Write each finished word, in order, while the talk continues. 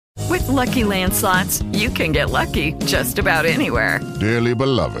Lucky Land Slots, you can get lucky just about anywhere. Dearly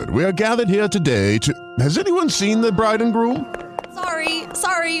beloved, we are gathered here today to... Has anyone seen the bride and groom?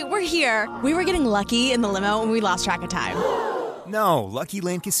 Sorry, we're here. We were getting lucky in the limo and we lost track of time. No, Lucky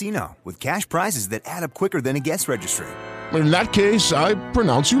Land Casino, with cash prizes that add up quicker than a guest registry. In that case, I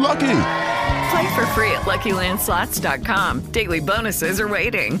pronounce you lucky. Play for free at LuckyLandSlots.com. Daily bonuses are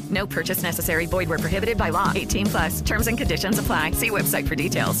waiting. No purchase necessary. Void where prohibited by law. 18+. Terms and conditions apply. See website for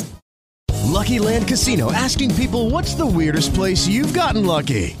details. Lucky Land Casino, asking people, what's the weirdest place you've gotten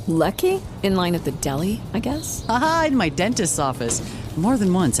lucky? Lucky? In line at the deli, I guess? Aha, in my dentist's office. More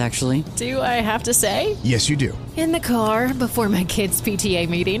than once, actually. Do I have to say? Yes, you do. In the car before my kids' PTA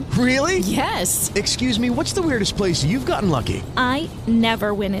meeting. Really? Yes. Excuse me, what's the weirdest place you've gotten lucky? I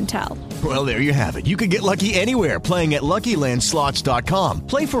never win and tell. Well, there you have it. You can get lucky anywhere, playing at LuckyLandSlots.com.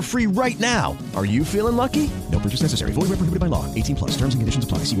 Play for free right now. Are you feeling lucky? No purchase necessary. Void where prohibited by law. 18+. Terms and conditions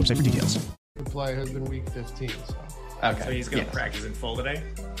apply. See website for details. The play has been week 15. So. Okay. So he's going to practice in full today?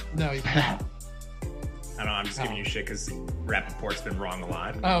 No, he's not. I don't know, I'm just giving you shit because Rappaport's been wrong a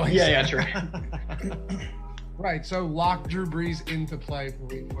lot. Oh, yeah, true. Right, so lock Drew Brees into play for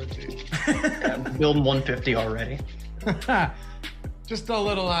week 14. Yeah, building 150 already. Just a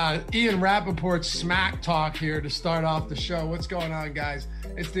little Ian Rappaport smack talk here to start off the show. What's going on, guys?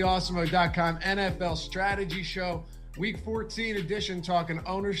 It's the Awesemo.com NFL strategy show, week 14 edition, talking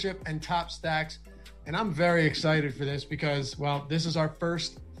ownership and top stacks. And I'm very excited for this because, well, this is our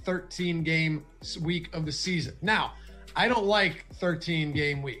first 13-game week of the season. Now, I don't like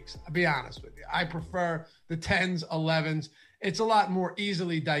 13-game weeks. I'll be honest with you. I prefer the 10s, 11s. It's a lot more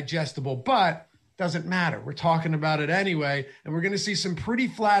easily digestible, but doesn't matter. We're talking about it anyway, and we're going to see some pretty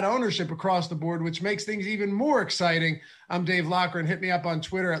flat ownership across the board, which makes things even more exciting. I'm Dave Locker, and hit me up on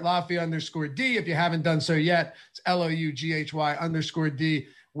Twitter at Laffy_D. If you haven't done so yet, it's LOUGHY_D.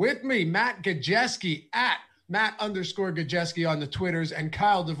 With me, Matt Gajeski at Matt_Gajeski on the Twitters, and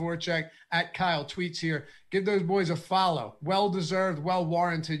Kyle Dvorchak at Kyle Tweets here. Give those boys a follow. Well-deserved,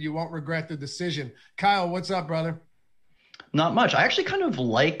 well-warranted. You won't regret the decision. Kyle, what's up, brother? Not much. I actually kind of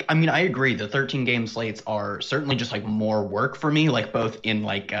I agree. The 13-game slates are certainly just like more work for me, like both in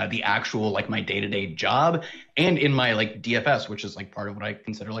like the actual like my day-to-day job and in my like DFS, which is like part of what I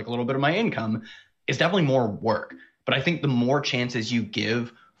consider like a little bit of my income. It's definitely more work. But I think the more chances you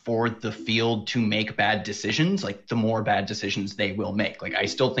give for the field to make bad decisions, like the more bad decisions they will make. Like I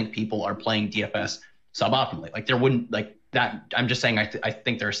still think people are playing DFS suboptimally. Like there wouldn't like that. I'm just saying I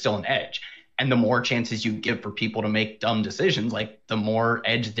think there's still an edge. And the more chances you give for people to make dumb decisions, like the more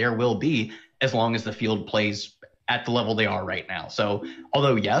edge there will be as long as the field plays at the level they are right now. So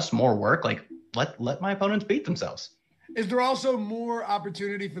although, yes, more work, like let my opponents beat themselves. Is there also more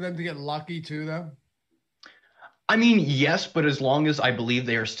opportunity for them to get lucky too, though? I mean, yes, but as long as I believe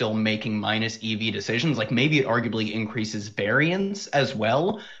they are still making minus EV decisions, like maybe it arguably increases variance as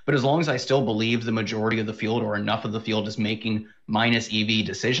well. But as long as I still believe the majority of the field or enough of the field is making minus EV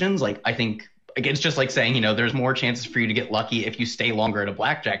decisions, like I think it's just like saying, there's more chances for you to get lucky if you stay longer at a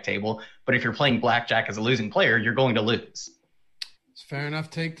blackjack table. But if you're playing blackjack as a losing player, you're going to lose. It's fair enough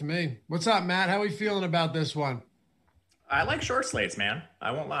take to me. What's up, Matt? How are we feeling about this one? I like short slates, man.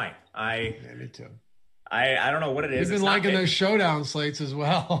 I won't lie. Yeah, me too. I don't know what it is. You've been liking those showdown slates as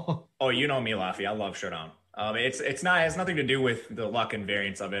well. Oh, you know me, Laffy. I love showdown. It has nothing to do with the luck and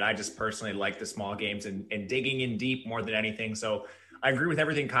variance of it. I just personally like the small games and digging in deep more than anything. So I agree with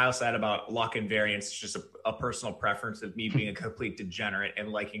everything Kyle said about luck and variance. It's just a personal preference of me being a complete degenerate and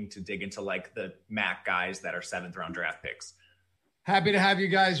liking to dig into like the MAC guys that are 7th round draft picks. Happy to have you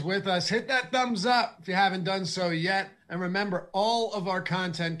guys with us. Hit that thumbs up if you haven't done so yet. And remember, all of our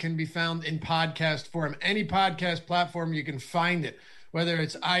content can be found in podcast form. Any podcast platform, you can find it. Whether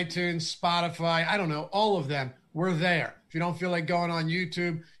it's iTunes, Spotify, I don't know, all of them, we're there. If you don't feel like going on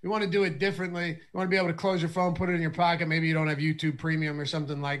YouTube, you want to do it differently, you want to be able to close your phone, put it in your pocket, maybe you don't have YouTube Premium or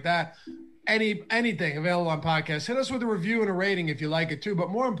something like that. Anything available on podcasts. Hit us with a review and a rating if you like it too.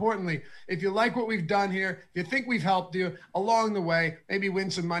 But more importantly, if you like what we've done here, if you think we've helped you along the way, maybe win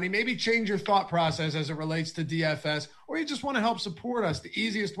some money, maybe change your thought process as it relates to DFS, or you just want to help support us the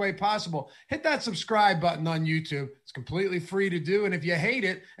easiest way possible, hit that subscribe button on YouTube. It's completely free to do. And if you hate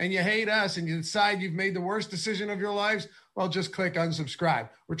it and you hate us and you decide you've made the worst decision of your lives, well, just click unsubscribe.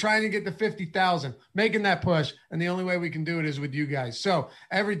 We're trying to get to 50,000, making that push. And the only way we can do it is with you guys. So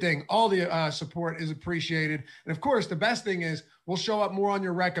everything, all the support is appreciated. And of course, the best thing is we'll show up more on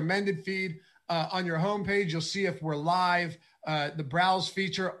your recommended feed. On your homepage, you'll see if we're live, the browse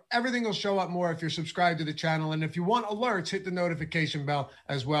feature. Everything will show up more if you're subscribed to the channel. And if you want alerts, hit the notification bell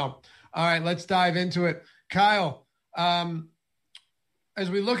as well. All right, let's dive into it. Kyle, as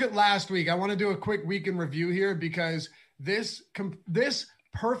we look at last week, I want to do a quick week in review here because this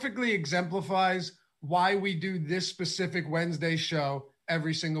perfectly exemplifies why we do this specific Wednesday show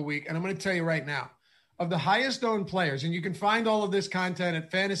every single week. And I'm going to tell you right now, of the highest owned players, and you can find all of this content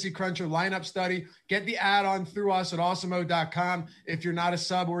at Fantasy Cruncher Lineup Study. Get the add-on through us at awesemo.com. If you're not a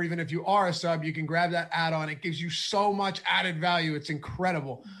sub, or even if you are a sub, you can grab that add-on. It gives you so much added value. It's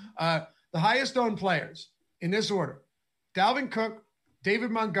incredible. The highest owned players in this order: Dalvin Cook,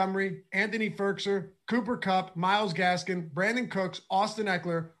 David Montgomery, Anthony Ferkser, Cooper Kupp, Myles Gaskin, Brandon Cooks, Austin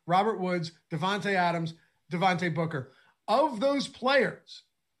Eckler, Robert Woods, Devontae Adams, Devontae Booker. Of those players,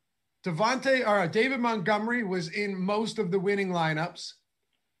 David Montgomery was in most of the winning lineups,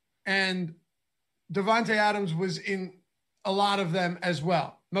 and Devontae Adams was in a lot of them as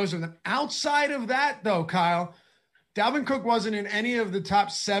well, most of them. Outside of that, though, Kyle, Dalvin Cook wasn't in any of the top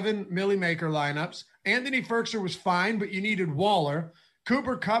 7 Millie Maker lineups. Anthony Ferkser was fine, but you needed Waller.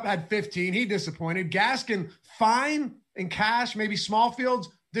 Cooper Kupp had 15. He disappointed. Gaskin, fine in cash, maybe small fields.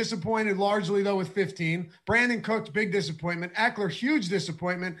 Disappointed largely, though, with 15. Brandon Cooks, big disappointment. Eckler, huge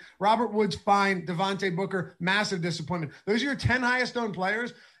disappointment. Robert Woods, fine. Devontae Booker, massive disappointment. Those are your 10 highest owned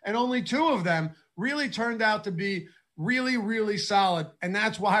players, and only 2 of them really turned out to be really, really solid. And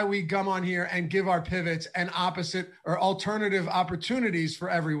that's why we come on here and give our pivots and opposite or alternative opportunities for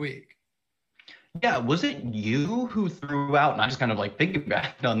every week. Yeah, was it you who threw out, and I just kind of like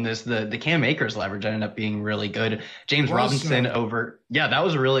piggybacked on this, the Cam Akers leverage ended up being really good. James Robinson over, that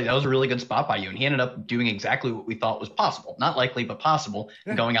was a really good spot by you. And he ended up doing exactly what we thought was possible. Not likely, but possible,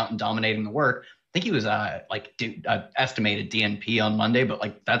 and going out and dominating the work. I think he was estimated DNP on Monday, but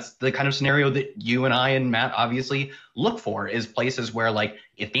like that's the kind of scenario that you and I and Matt obviously look for, is places where like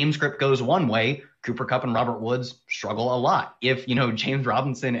if game script goes one way, Cooper Kupp and Robert Woods struggle a lot. If, James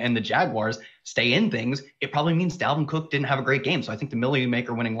Robinson and the Jaguars stay in things, it probably means Dalvin Cook didn't have a great game. So I think the Millie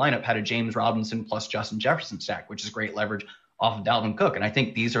Maker winning lineup had a James Robinson plus Justin Jefferson stack, which is great leverage off of Dalvin Cook. And I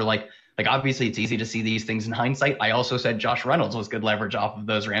think these are like obviously it's easy to see these things in hindsight. I also said Josh Reynolds was good leverage off of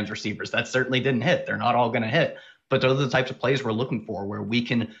those Rams receivers. That certainly didn't hit. They're not all going to hit. But those are the types of plays we're looking for, where we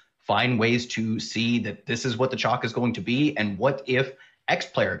can find ways to see that this is what the chalk is going to be. And what if X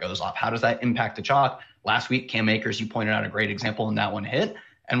player goes off? How does that impact the chalk? Last week, Cam Akers, you pointed out a great example, and that one hit.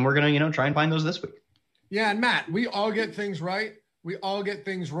 And we're going to, try and find those this week. Yeah, and Matt, we all get things right. We all get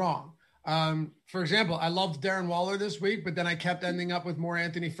things wrong. For example, I loved Darren Waller this week, but then I kept ending up with more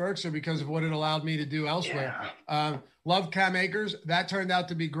Anthony Ferkser because of what it allowed me to do elsewhere. Yeah. Loved Cam Akers. That turned out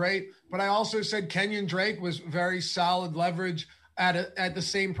to be great. But I also said Kenyon Drake was very solid leverage at the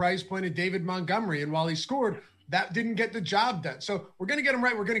same price point of David Montgomery. And while he scored, that didn't get the job done. So we're going to get them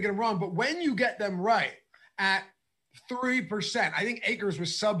right. We're going to get them wrong. But when you get them right at 3%, I think Akers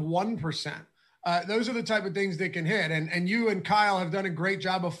was sub 1%. Those are the type of things that can hit. And you and Kyle have done a great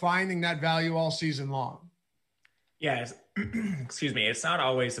job of finding that value all season long. Yeah. Excuse me. It's not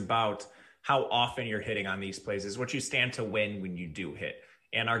always about how often you're hitting on these plays. It's what you stand to win when you do hit.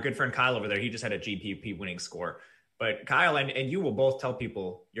 And our good friend Kyle over there, he just had a GPP winning score. But Kyle and you will both tell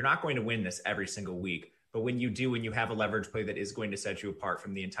people you're not going to win this every single week. But when you do, and you have a leverage play that is going to set you apart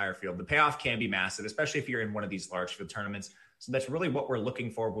from the entire field, the payoff can be massive, especially if you're in one of these large field tournaments. So that's really what we're looking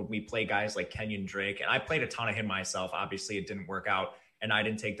for when we play guys like Kenyon Drake. And I played a ton of him myself. Obviously, it didn't work out, and I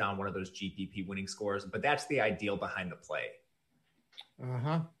didn't take down one of those GPP winning scores. But that's the ideal behind the play.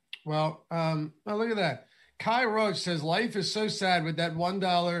 Well, look at that. Kai Roach says, life is so sad with that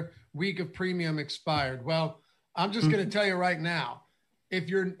 $1 week of premium expired. Well, I'm just going to tell you right now, if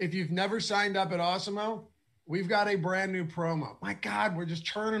you've never signed up at Awesemo, we've got a brand new promo. My God, we're just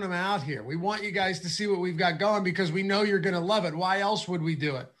churning them out here. We want you guys to see what we've got going because we know you're going to love it. Why else would we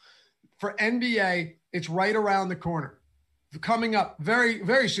do it? For NBA, it's right around the corner. Coming up very,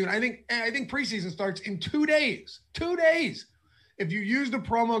 very soon. I think preseason starts in 2 days. 2 days. If you use the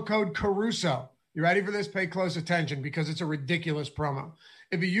promo code Caruso, you ready for this? Pay close attention because it's a ridiculous promo.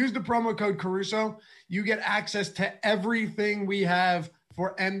 If you use the promo code Caruso, you get access to everything we have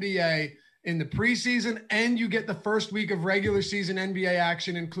for NBA in the preseason, and you get the first week of regular season NBA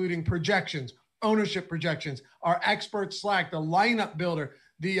action, including projections, ownership projections, our expert Slack, the lineup builder,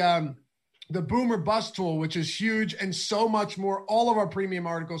 the Boomer Bust tool, which is huge, and so much more. All of our premium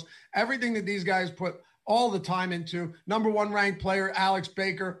articles, everything that these guys put all the time into. Number 1 ranked player, Alex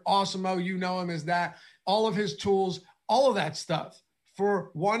Baker, Awesemo, you know him as that. All of his tools, all of that stuff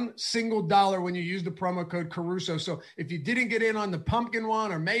for $1 single when you use the promo code Caruso. So if you didn't get in on the pumpkin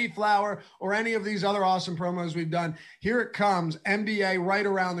one or Mayflower or any of these other awesome promos we've done, here it comes. NBA right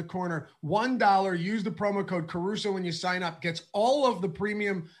around the corner. $1. Use the promo code Caruso when you sign up. Gets all of the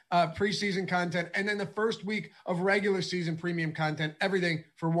premium preseason content and then the first week of regular season premium content, everything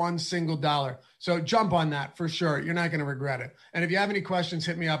for $1 single. So jump on that for sure. You're not going to regret it. And if you have any questions,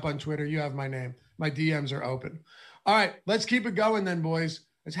 hit me up on Twitter. You have my name. My DMs are open. All right, let's keep it going then, boys.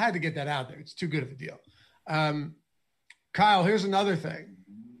 I just had to get that out there. It's too good of a deal. Kyle, here's another thing.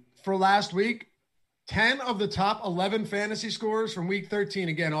 For last week, 10 of the top 11 fantasy scorers from week 13,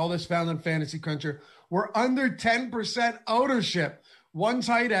 again, all this found on Fantasy Cruncher, were under 10% ownership. One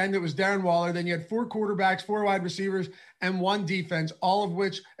tight end, it was Darren Waller. Then you had 4 quarterbacks, 4 wide receivers, and 1 defense, all of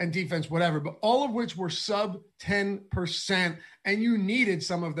which, and defense, whatever, but all of which were sub 10%. And you needed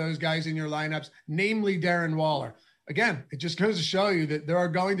some of those guys in your lineups, namely Darren Waller. Again, it just goes to show you that there are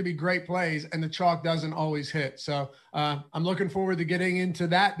going to be great plays and the chalk doesn't always hit. So I'm looking forward to getting into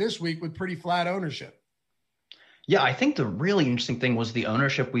that this week with pretty flat ownership. Yeah, I think the really interesting thing was the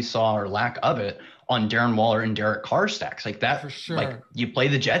ownership we saw, or lack of it, on Darren Waller and Derek Carr stacks. Like that, for sure. Like you play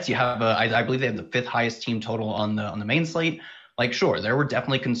the Jets, you have I believe they have the 5th highest team total on the main slate. Like, sure, there were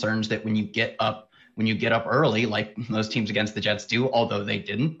definitely concerns that when you get up early, like those teams against the Jets do, although they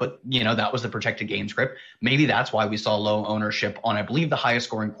didn't, but that was the projected game script. Maybe that's why we saw low ownership on, I believe, the highest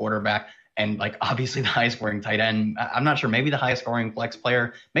scoring quarterback and like obviously the highest scoring tight end. I'm not sure, maybe the highest scoring flex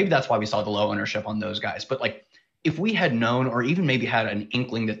player. Maybe that's why we saw the low ownership on those guys. But like, if we had known, or even maybe had an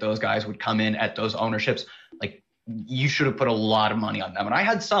inkling that those guys would come in at those ownerships, like you should have put a lot of money on them. And I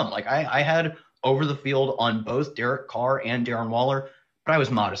had some, like I had over the field on both Derek Carr and Darren Waller, but I was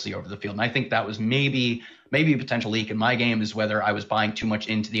modestly over the field. And I think that was maybe a potential leak in my game, is whether I was buying too much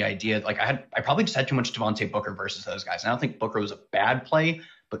into the idea. Like I probably just had too much Devontae Booker versus those guys. And I don't think Booker was a bad play,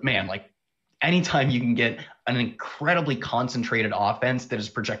 but man, like anytime you can get an incredibly concentrated offense that is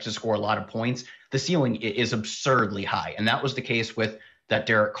projected to score a lot of points, the ceiling is absurdly high. And that was the case with that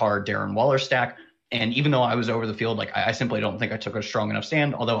Derek Carr, Darren Waller stack. And even though I was over the field, like I simply don't think I took a strong enough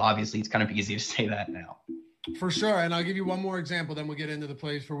stand, although obviously it's kind of easy to say that now. For sure. And I'll give you one more example, then we'll get into the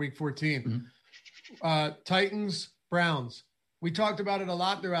plays for week 14. Mm-hmm. Titans, Browns. We talked about it a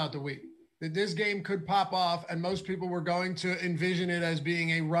lot throughout the week, that this game could pop off, and most people were going to envision it as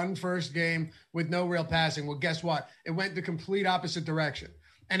being a run-first game with no real passing. Well, guess what? It went the complete opposite direction.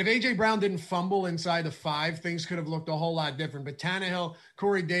 And if A.J. Brown didn't fumble inside the 5, things could have looked a whole lot different. But Tannehill,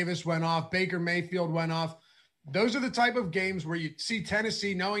 Corey Davis went off, Baker Mayfield went off. Those are the type of games where you see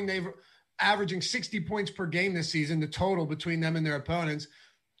Tennessee, knowing they've averaging 60 points per game this season, the total between them and their opponents.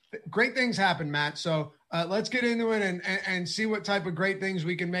 Great things happen, Matt. So let's get into it and see what type of great things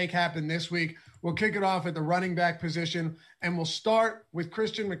we can make happen this week. We'll kick it off at the running back position, and we'll start with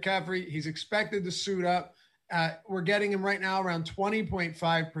Christian McCaffrey. He's expected to suit up. We're getting him right now around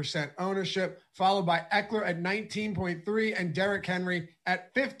 20.5% ownership, followed by Eckler at 19.3% and Derrick Henry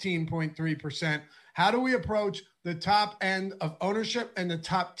at 15.3%. How do we approach the top end of ownership and the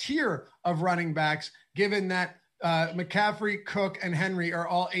top tier of running backs, given that McCaffrey, Cook, and Henry are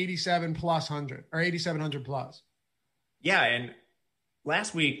all 8,700 plus? Yeah, and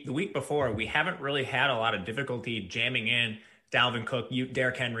last week, the week before, we haven't really had a lot of difficulty jamming in Dalvin Cook,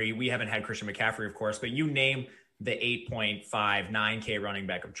 Derrick Henry. We haven't had Christian McCaffrey, of course, but you name the 8.5, 9K running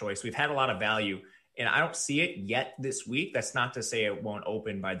back of choice. We've had a lot of value, and I don't see it yet this week. That's not to say it won't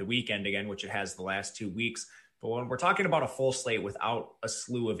open by the weekend again, which it has the last 2 weeks. But when we're talking about a full slate without a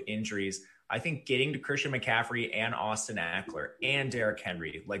slew of injuries, I think getting to Christian McCaffrey and Austin Eckler and Derrick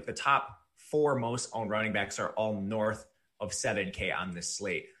Henry, like the top 4 most owned running backs, are all north of 7K on this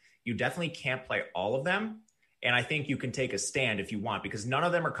slate. You definitely can't play all of them. And I think you can take a stand if you want, because none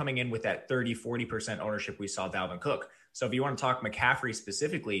of them are coming in with that 30-40% ownership we saw Dalvin Cook. So if you want to talk McCaffrey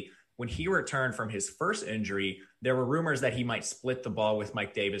specifically, when he returned from his first injury, there were rumors that he might split the ball with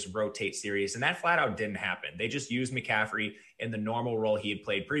Mike Davis, rotate series, and that flat out didn't happen. They just used McCaffrey in the normal role he had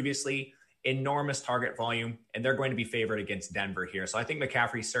played previously, enormous target volume, and they're going to be favored against Denver here. So I think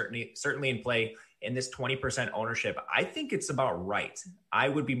McCaffrey's certainly in play in this 20% ownership. I think it's about right. I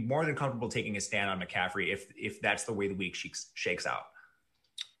would be more than comfortable taking a stand on McCaffrey if that's the way the week shakes out.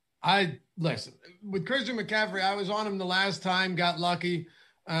 Listen, with Christian McCaffrey, I was on him the last time, got lucky.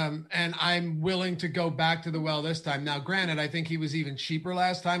 And I'm willing to go back to the well this time. Now, granted, I think he was even cheaper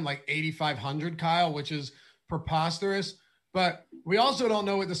last time, like 8,500, Kyle, which is preposterous. But we also don't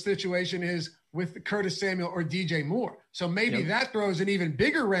know what the situation is with Curtis Samuel or DJ Moore. So maybe that throws an even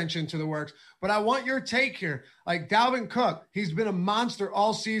bigger wrench into the works. But I want your take here. Like Dalvin Cook, he's been a monster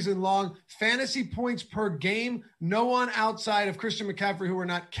all season long. Fantasy points per game, no one outside of Christian McCaffrey, who we're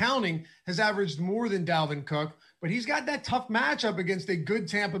not counting, has averaged more than Dalvin Cook. But he's got that tough matchup against a good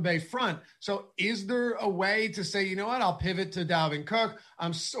Tampa Bay front. So is there a way to say, you know what, I'll pivot to Dalvin Cook,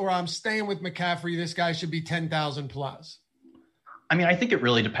 I'm staying with McCaffrey. This guy should be 10,000 plus. I mean, I think it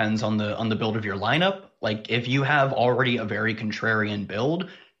really depends on the build of your lineup. Like if you have already a very contrarian build,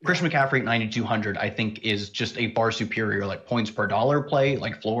 Christian McCaffrey at 9,200, I think is just a far superior like points per dollar play,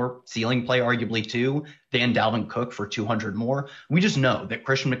 like floor ceiling play, arguably too, than Dalvin Cook for 200 more. We just know that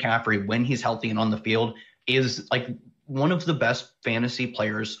Christian McCaffrey, when he's healthy and on the field, is like one of the best fantasy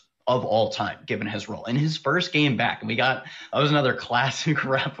players of all time, given his role. In his first game back, and that was another classic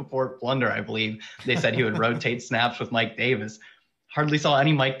Rappaport blunder, I believe. They said he would rotate snaps with Mike Davis. Hardly saw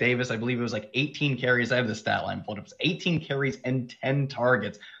any Mike Davis. I believe it was like 18 carries. I have the stat line pulled up. It was 18 carries and 10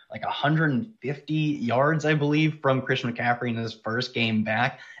 targets, like 150 yards, I believe, from Christian McCaffrey in his first game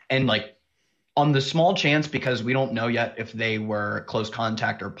back. And like on the small chance, because we don't know yet if they were close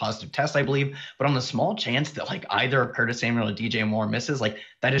contact or positive test, I believe, but on the small chance that like either Curtis Samuel or DJ Moore misses, like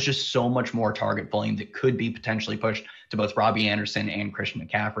that is just so much more target volume that could be potentially pushed to both Robbie Anderson and Christian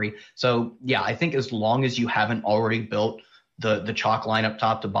McCaffrey. So yeah, I think as long as you haven't already built the chalk lineup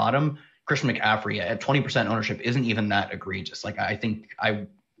top to bottom, Christian McCaffrey at 20% ownership isn't even that egregious. Like I think I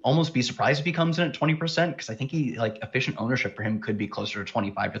almost be surprised if he comes in at 20%, because I think he like efficient ownership for him could be closer to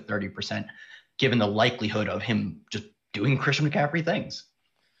 25 to 30%, given the likelihood of him just doing Christian McCaffrey things.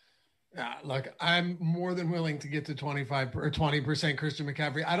 Look, I'm more than willing to get to 25 or 20% Christian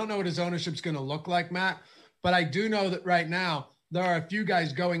McCaffrey. I don't know what his ownership's going to look like, Matt, but I do know that right now there are a few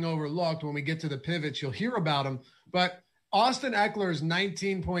guys going overlooked. When we get to the pivots, you'll hear about them. But Austin Eckler is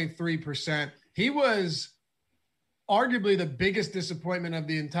 19.3%. He was arguably the biggest disappointment of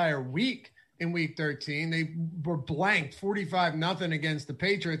the entire week in week 13. They were blanked 45-0 against the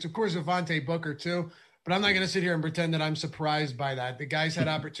Patriots. Of course, Devontae Booker too, but I'm not going to sit here and pretend that I'm surprised by that. The guy's had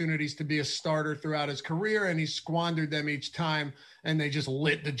opportunities to be a starter throughout his career, and he squandered them each time, and they just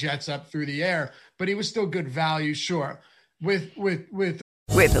lit the Jets up through the air. But he was still good value, sure. With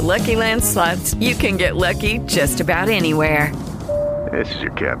the Lucky Land Slots, you can get lucky just about anywhere. This is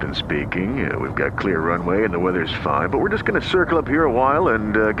your captain speaking. We've got clear runway and the weather's fine, but we're just going to circle up here a while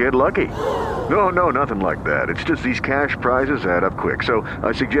and get lucky. No, nothing like that. It's just these cash prizes add up quick. So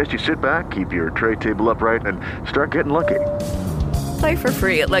I suggest you sit back, keep your tray table upright, and start getting lucky. Play for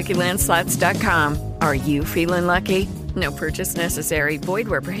free at LuckyLandSlots.com. Are you feeling lucky? No purchase necessary. Void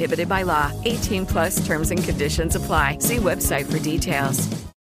where prohibited by law. 18 plus terms and conditions apply. See website for details.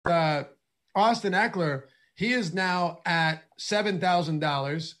 Austin Eckler, he is now at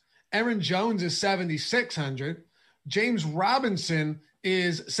 $7,000. Aaron Jones is $7,600. James Robinson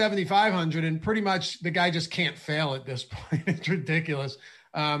is $7,500, and pretty much the guy just can't fail at this point. It's ridiculous.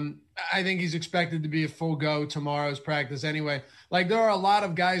 I think he's expected to be a full go tomorrow's practice anyway. Like there are a lot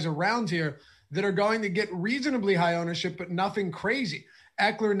of guys around here that are going to get reasonably high ownership, but nothing crazy.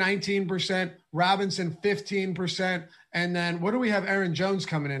 Eckler 19%, Robinson 15%, and then what do we have Aaron Jones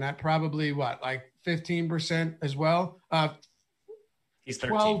coming in at? Probably what, like 15% as well? He's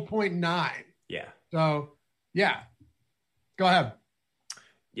 13. 12.9. Yeah. So, yeah. Go ahead.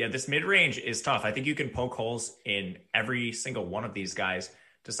 Yeah, this mid-range is tough. I think you can poke holes in every single one of these guys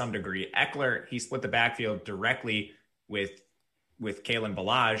to some degree. Eckler, he split the backfield directly with Kalen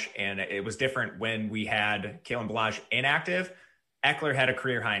Ballage, and it was different when we had Kalen Ballage inactive. Eckler had a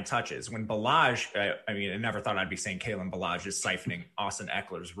career high in touches. When Ballage, I never thought I'd be saying Kalen Ballage is siphoning Austin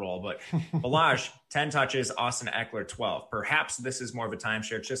Eckler's role, but Ballage, 10 touches, Austin Eckler, 12. Perhaps this is more of a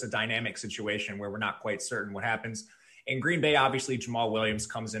timeshare. It's just a dynamic situation where we're not quite certain what happens. In Green Bay, obviously, Jamal Williams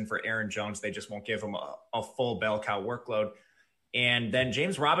comes in for Aaron Jones. They just won't give him a full bell cow workload. And then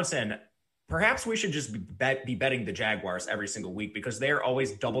James Robinson, perhaps we should just be betting the Jaguars every single week because they're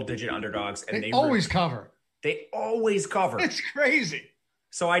always double-digit underdogs. And they always cover. They always cover. It's crazy.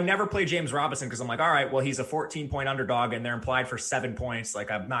 So I never play James Robinson because I'm like, all right, well, he's a 14-point underdog and they're implied for 7 points.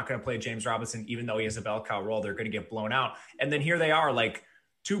 Like, I'm not going to play James Robinson, even though he has a bell cow role. They're going to get blown out. And then here they are, like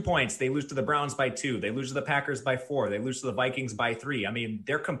 2 points. They lose to the Browns by 2. They lose to the Packers by 4. They lose to the Vikings by 3. I mean,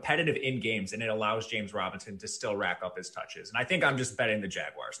 they're competitive in games, and it allows James Robinson to still rack up his touches. And I think I'm just betting the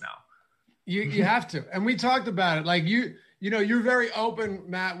Jaguars now. You have to. And we talked about it. Like you're very open,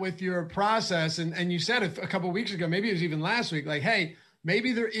 Matt, with your process. And you said it a couple of weeks ago, maybe it was even last week, like, hey,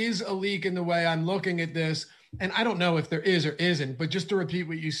 maybe there is a leak in the way I'm looking at this. And I don't know if there is or isn't, but just to repeat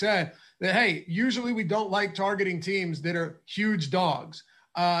what you said, that, hey, usually we don't like targeting teams that are huge dogs.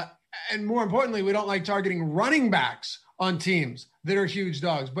 And more importantly, we don't like targeting running backs on teams that are huge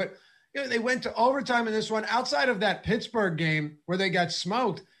dogs. But they went to overtime in this one. Outside of that Pittsburgh game where they got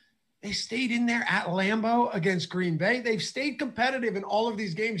smoked, they stayed in there at Lambeau against Green Bay. They've stayed competitive in all of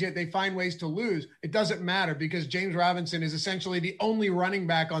these games, yet they find ways to lose. It doesn't matter because James Robinson is essentially the only running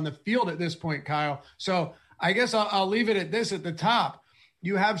back on the field at this point, Kyle. So I guess I'll leave it at this at the top.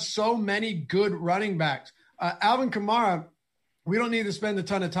 You have so many good running backs. Alvin Kamara, we don't need to spend a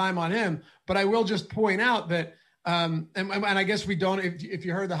ton of time on him, but I will just point out that, and I guess we don't, if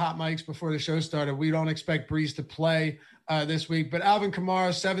you heard the hot mics before the show started, we don't expect Breeze to play this week, but Alvin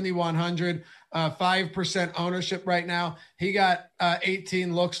Kamara, 7,100, 5% ownership right now. He got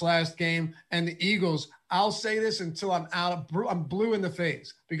 18 looks last game, and the Eagles, I'll say this until I'm blue in the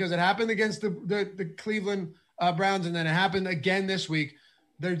face because it happened against the Cleveland Browns, and then it happened again this week.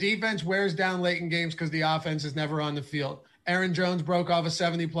 Their defense wears down late in games because the offense is never on the field. Aaron Jones broke off a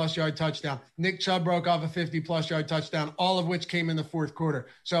 70-plus yard touchdown. Nick Chubb broke off a 50-plus yard touchdown, all of which came in the fourth quarter.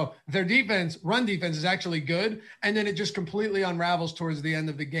 So their run defense is actually good, and then it just completely unravels towards the end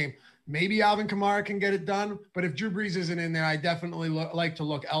of the game. Maybe Alvin Kamara can get it done, but if Drew Brees isn't in there, I definitely like to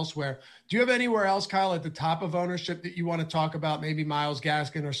look elsewhere. Do you have anywhere else, Kyle, at the top of ownership that you want to talk about, maybe Myles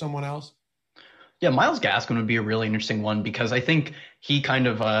Gaskin or someone else? Yeah, Myles Gaskin would be a really interesting one because I think he kind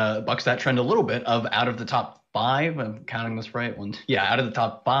of bucks that trend a little bit of out of the top 5. I'm counting this right. Out of the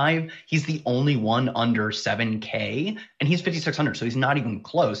top 5, he's the only one under 7K, and he's 5,600, so he's not even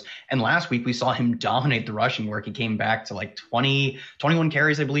close. And last week we saw him dominate the rushing work. He came back to like 21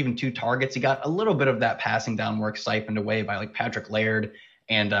 carries, I believe, and 2 targets. He got a little bit of that passing down work siphoned away by like Patrick Laird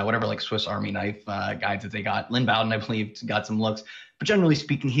and whatever like Swiss Army knife guys that they got. Lynn Bowden, I believe, got some looks. But generally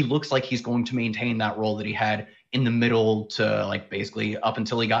speaking, he looks like he's going to maintain that role that he had in the middle to like basically up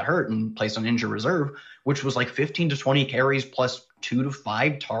until he got hurt and placed on injured reserve, which was like 15 to 20 carries plus 2 to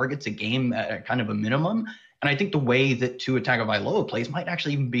 5 targets a game at kind of a minimum. And I think the way that Tua Tagovailoa plays might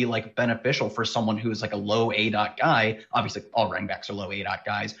actually even be like beneficial for someone who is like a low A-dot guy. Obviously, all running backs are low A-dot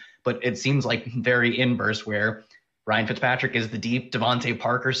guys, but it seems like very inverse where Ryan Fitzpatrick is the deep Devontae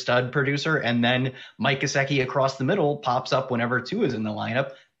Parker stud producer, and then Mike Gesicki across the middle pops up whenever Tua is in the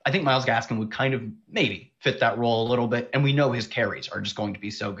lineup. I think Myles Gaskin would kind of maybe fit that role a little bit, and we know his carries are just going to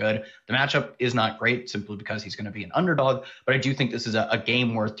be so good. The matchup is not great simply because he's going to be an underdog, but I do think this is a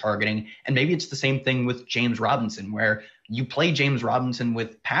game worth targeting, and maybe it's the same thing with James Robinson, where you play James Robinson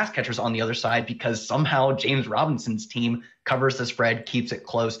with pass catchers on the other side because somehow James Robinson's team covers the spread, keeps it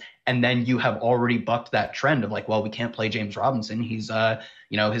close, and then you have already bucked that trend of like, well, we can't play James Robinson. He's,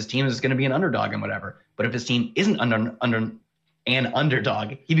 his team is going to be an underdog and whatever. But if his team isn't an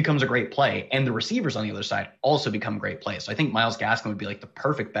underdog, he becomes a great play. And the receivers on the other side also become great plays. So I think Myles Gaskin would be like the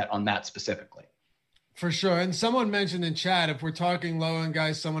perfect bet on that specifically. For sure. And someone mentioned in chat, if we're talking low end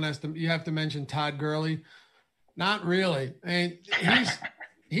guys, you have to mention Todd Gurley. Not really. I mean,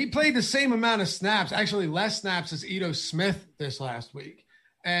 he played the same amount of snaps, actually less snaps as Ito Smith this last week.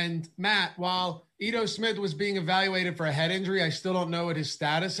 And Matt, while Ito Smith was being evaluated for a head injury, I still don't know what his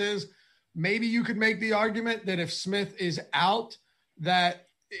status is. Maybe you could make the argument that if Smith is out, that,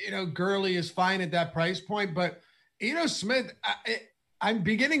 Gurley is fine at that price point. But Ito Smith, I'm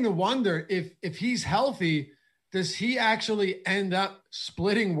beginning to wonder if he's healthy, does he actually end up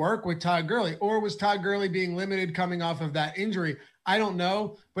splitting work with Todd Gurley? Or was Todd Gurley being limited coming off of that injury? I don't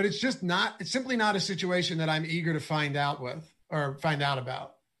know, but it's simply not a situation that I'm eager to find out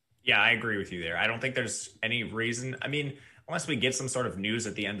about. Yeah, I agree with you there. I don't think there's any reason. I mean, unless we get some sort of news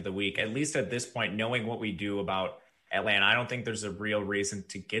at the end of the week, at least at this point, knowing what we do about Atlanta, I don't think there's a real reason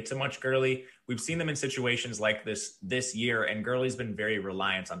to get to much Gurley. We've seen them in situations like this year, and Gurley's been very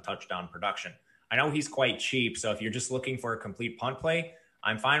reliant on touchdown production. I know he's quite cheap, so if you're just looking for a complete punt play,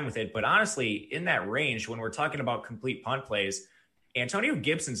 I'm fine with it. But honestly, in that range, when we're talking about complete punt plays, Antonio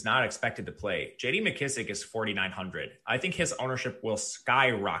Gibson's not expected to play. J.D. McKissic is 4,900. I think his ownership will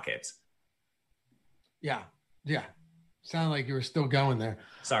skyrocket. Yeah. Sounded like you were still going there.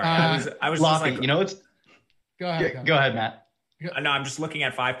 Sorry, I was Lofty, just like, Go ahead. Go ahead, Matt. No, I'm just looking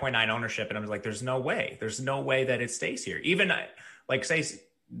at 5.9 ownership, and I was like, there's no way that it stays here. Even like say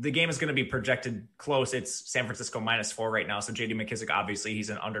the game is going to be projected close. It's San Francisco -4 right now. So J.D. McKissic, obviously he's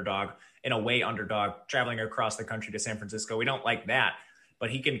an underdog, in a way underdog, traveling across the country to San Francisco. We don't like that, but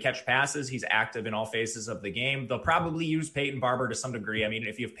he can catch passes. He's active in all phases of the game. They'll probably use Peyton Barber to some degree. I mean,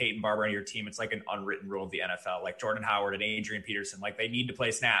 if you have Peyton Barber on your team, it's like an unwritten rule of the NFL, like Jordan Howard and Adrian Peterson. Like, they need to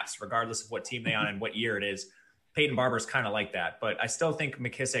play snaps regardless of what team they're on and what year it is. Peyton Barber's kind of like that, but I still think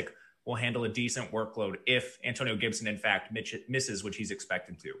McKissic will handle a decent workload if Antonio Gibson, in fact, misses, which he's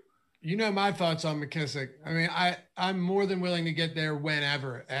expected to. My thoughts on McKissic. I mean, I'm more than willing to get there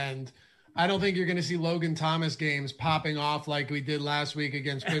whenever. And I don't think you're going to see Logan Thomas games popping off like we did last week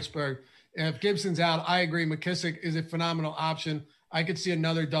against Pittsburgh. If Gibson's out, I agree. McKissick is a phenomenal option. I could see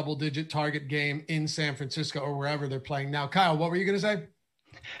another double-digit target game in San Francisco or wherever they're playing now. Kyle, what were you going to say?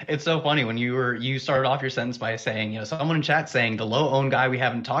 It's so funny when you started off your sentence by saying, someone in chat saying the low-owned guy we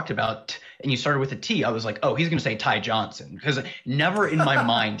haven't talked about, and you started with a T. I was like, oh, he's going to say Ty Johnson, because never in my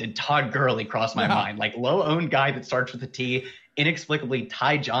mind did Todd Gurley cross my mind. Like, low-owned guy that starts with a T, inexplicably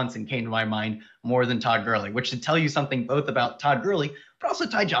Ty Johnson came to my mind more than Todd Gurley, which should tell you something both about Todd Gurley, but also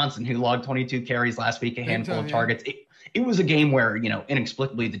Ty Johnson, who logged 22 carries last week, a handful of targets. It was a game where,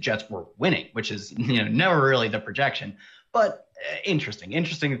 inexplicably the Jets were winning, which is, never really the projection. But interesting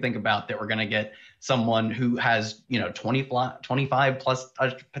to think about that we're going to get someone who has, 25 plus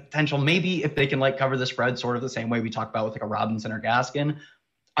potential. Maybe if they can cover the spread sort of the same way we talk about with a Robinson or Gaskin.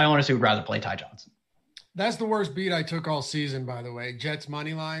 I honestly would rather play Ty Johnson. That's the worst beat I took all season, by the way. Jets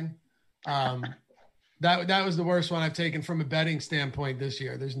money line. That was the worst one I've taken from a betting standpoint this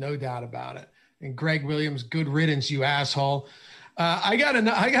year. There's no doubt about it. And Greg Williams, good riddance, you asshole. I got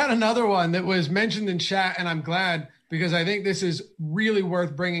another one that was mentioned in chat, and I'm glad because I think this is really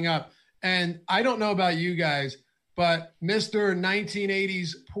worth bringing up. And I don't know about you guys, but Mr.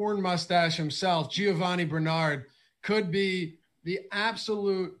 1980s porn mustache himself, Giovanni Bernard, could be the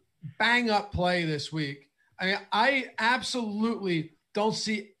absolute bang-up play this week. I mean, I absolutely don't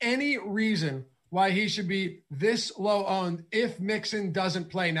see any reason why he should be this low owned if Mixon doesn't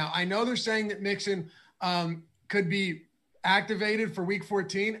play. Now, I know they're saying that Mixon could be activated for week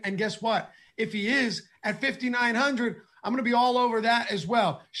 14. And guess what? If he is at 5,900, I'm going to be all over that as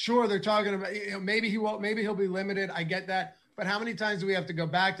well. Sure, they're talking about, maybe he won't, maybe he'll be limited. I get that. But how many times do we have to go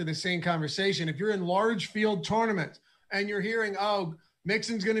back to the same conversation? If you're in large field tournaments and you're hearing, oh,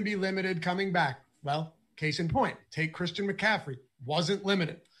 Mixon's going to be limited coming back. Well, case in point, take Christian McCaffrey, wasn't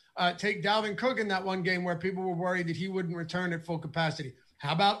limited. Take Dalvin Cook in that one game where people were worried that he wouldn't return at full capacity.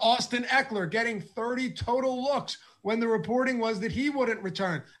 How about Austin Eckler getting 30 total looks when the reporting was that he wouldn't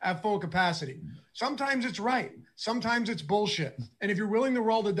return at full capacity? Sometimes it's right. Sometimes it's bullshit. And if you're willing to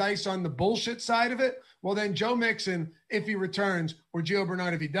roll the dice on the bullshit side of it, well, then Joe Mixon, if he returns, or Gio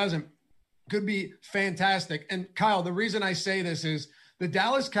Bernard, if he doesn't, could be fantastic. And Kyle, the reason I say this is the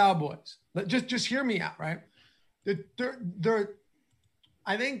Dallas Cowboys, just hear me out, right?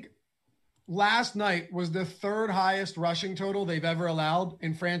 I think last night was the third highest rushing total they've ever allowed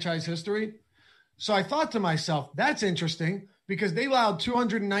in franchise history. So I thought to myself, that's interesting because they allowed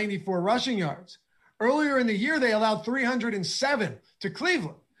 294 rushing yards. Earlier in the year, they allowed 307 to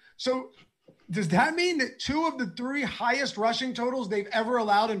Cleveland. So does that mean that two of the three highest rushing totals they've ever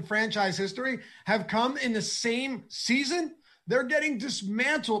allowed in franchise history have come in the same season? They're getting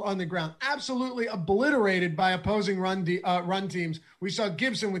dismantled on the ground, absolutely obliterated by opposing run teams. We saw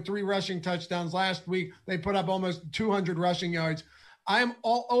Gibson with 3 rushing touchdowns last week. They put up almost 200 rushing yards. I am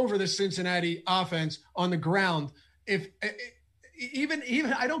all over the Cincinnati offense on the ground.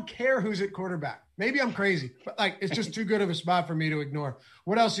 Even I don't care who's at quarterback. Maybe I'm crazy, but it's just too good of a spot for me to ignore.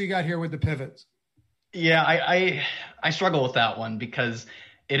 What else you got here with the pivots? Yeah, I struggle with that one because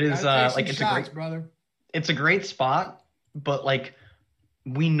it is it's a great spot. But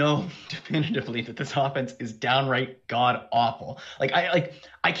we know definitively that this offense is downright god awful.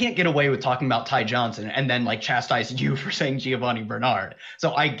 I can't get away with talking about Ty Johnson and then chastise you for saying Giovanni Bernard.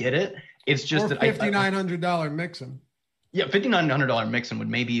 So I get it. It's just that $5,900 Mixon. Yeah, $5,900 Mixon would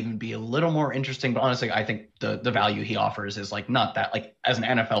maybe even be a little more interesting. But honestly, I think the value he offers is not that as an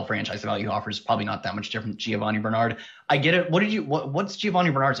NFL franchise, the value he offers is probably not that much different than Giovanni Bernard. I get it. What's Giovanni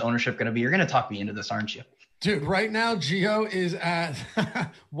Bernard's ownership going to be? You're going to talk me into this, aren't you? Dude, right now, Gio is at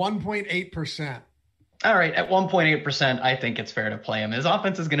 1.8%. All right, at 1.8%, I think it's fair to play him. His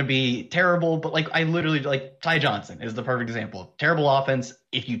offense is going to be terrible, but I literally Ty Johnson is the perfect example. Terrible offense.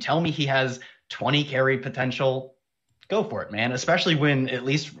 If you tell me he has 20 carry potential, go for it, man. Especially when, at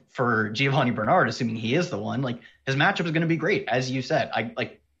least for Giovanni Bernard, assuming he is the one, his matchup is going to be great. As you said,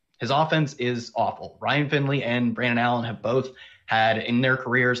 his offense is awful. Ryan Finley and Brandon Allen have both had in their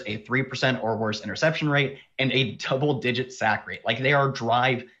careers a 3% or worse interception rate and a double-digit sack rate. They are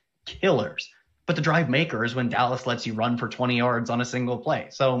drive killers. But the drive maker is when Dallas lets you run for 20 yards on a single play.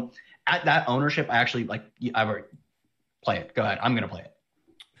 So at that ownership, I actually I've already play it. Go ahead. I'm going to play it.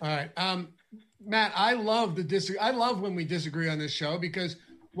 All right. Matt, I love when we disagree on this show because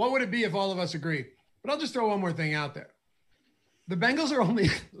what would it be if all of us agreed? But I'll just throw one more thing out there. The Bengals are only,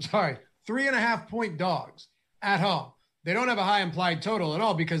 3.5-point dogs at home. They don't have a high implied total at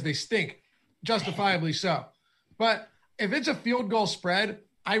all because they stink, justifiably so. But if it's a field goal spread,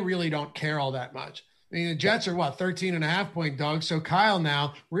 I really don't care all that much. I mean, the Jets are 13.5-point dogs. So Kyle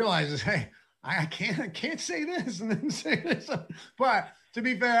now realizes, hey, I can't say this and then say this. But to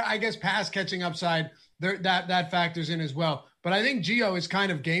be fair, I guess pass catching upside that factors in as well. But I think Gio is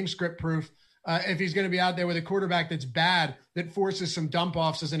kind of game script proof if he's going to be out there with a quarterback that's bad, that forces some dump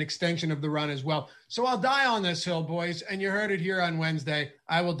offs as an extension of the run as well. So I'll die on this hill, boys. And you heard it here on Wednesday.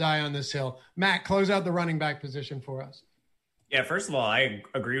 I will die on this hill. Matt, close out the running back position for us. Yeah, first of all, I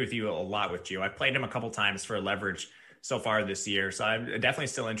agree with you a lot with Gio. I played him a couple times for leverage so far this year. So I'm definitely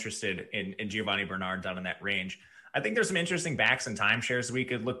still interested in Giovanni Bernard down in that range. I think there's some interesting backs and timeshares we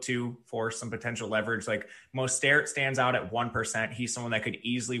could look to for some potential leverage. Like Mostert stands out at 1%. He's someone that could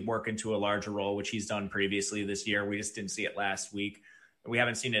easily work into a larger role, which he's done previously this year. We just didn't see it last week. We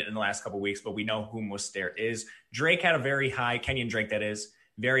haven't seen it in the last couple of weeks, but we know who Mostert is. Drake had a very high, Kenyon Drake that is,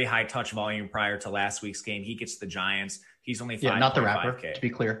 very high touch volume prior to last week's game. He gets the Giants. He's only 5.5K. Not the rapper, to be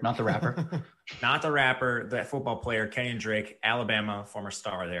clear. Not the rapper. Not the rapper, the football player, Kenyon Drake, Alabama, former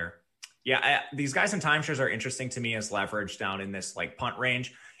star there. Yeah, these guys in timeshares are interesting to me as leverage down in this like punt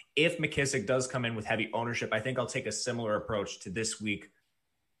range. If McKissick does come in with heavy ownership, I think I'll take a similar approach to this week,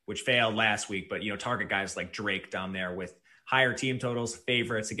 which failed last week. But, target guys like Drake down there with higher team totals,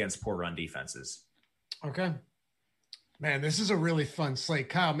 favorites against poor run defenses. Okay. Man, this is a really fun slate.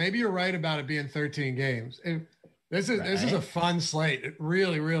 Kyle, maybe you're right about it being 13 games. This is a fun slate. It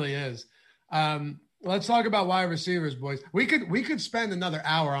really, really is. Let's talk about wide receivers, boys. We could spend another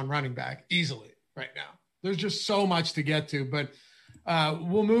hour on running back easily right now. There's just so much to get to, but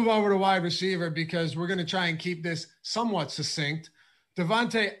we'll move over to wide receiver because we're going to try and keep this somewhat succinct.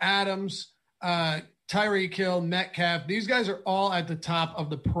 Devontae Adams, Tyreek Hill, Metcalf, these guys are all at the top of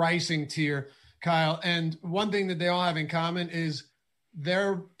the pricing tier, Kyle. And one thing that they all have in common is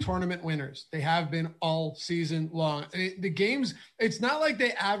they're tournament winners. They have been all season long. The games, it's not like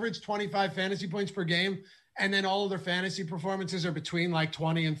they average 25 fantasy points per game and then all of their fantasy performances are between like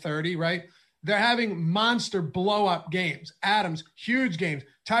 20 and 30, right? They're having monster blow-up games. Adams, huge games.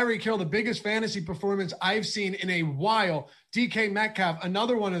 Tyreek Hill, the biggest fantasy performance I've seen in a while. DK Metcalf,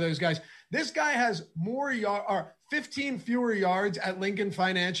 another one of those guys. This guy has 15 fewer yards at Lincoln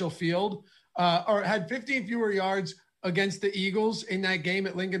Financial Field, or had 15 fewer yards against the Eagles in that game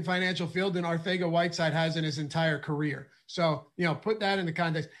at Lincoln Financial Field than Arcega-Whiteside has in his entire career. So, put that into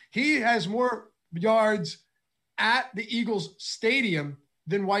context. He has more yards at the Eagles stadium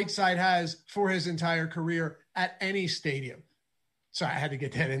than Whiteside has for his entire career at any stadium. Sorry, I had to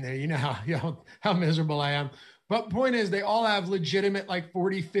get that in there. You know how miserable I am. But point is, they all have legitimate like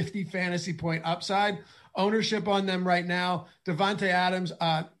 40, 50 fantasy point upside. Ownership on them right now. Devontae Adams,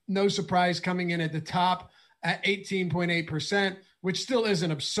 no surprise, coming in at the top at 18.8%, which still isn't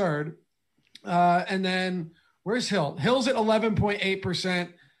absurd. And then where's Hill? Hill's at 11.8%.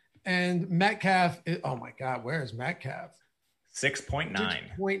 And Metcalf, oh my God, where is Metcalf? 6.9.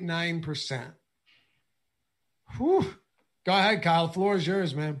 6.9%. Whew. Go ahead, Kyle. The floor is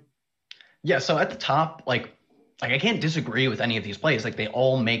yours, man. Yeah, so at the top, like I can't disagree with any of these plays. Like they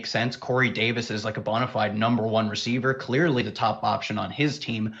all make sense. Corey Davis is like a bona fide number one receiver, clearly the top option on his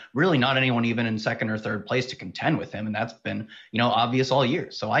team. Really not anyone even in second or third place to contend with him. And that's been, obvious all year.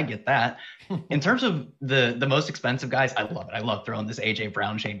 So I get that. In terms of the most expensive guys, I love it. I love throwing this AJ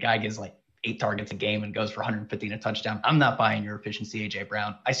Brown shade. Guy gets like 8 targets a game and goes for 150 and a touchdown. I'm not buying your efficiency, AJ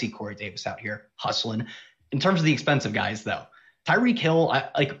Brown. I see Corey Davis out here hustling. In terms of the expensive guys though, Tyreek Hill,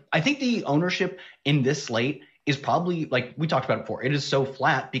 I think the ownership in this slate is probably, like we talked about before, it is so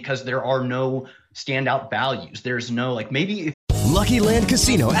flat because there are no standout values. There's no, maybe. Lucky Land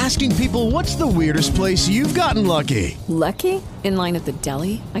Casino, asking people, what's the weirdest place you've gotten lucky? Lucky? In line at the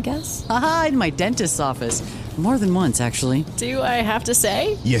deli, I guess? Aha, in my dentist's office. More than once, actually. Do I have to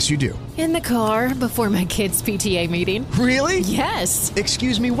say? Yes, you do. In the car before my kids' PTA meeting. Really? Yes.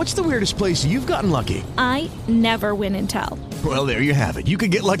 Excuse me, what's the weirdest place you've gotten lucky? I never win and tell. Well, there you have it. You can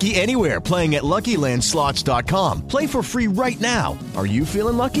get lucky anywhere, playing at LuckyLandSlots.com. Play for free right now. Are you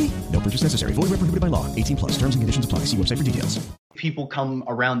feeling lucky? No purchase necessary. Void where prohibited by law. 18+. Terms and conditions apply. See website for details. People come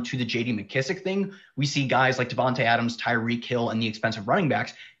around to the J.D. McKissick thing. We see guys like Devontae Adams, Tyreek Hill, and the expensive running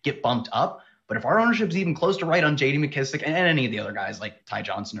backs get bumped up. But if our ownership is even close to right on J.D. McKissick and any of the other guys like Ty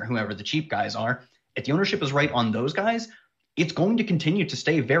Johnson or whoever the cheap guys are, if the ownership is right on those guys, it's going to continue to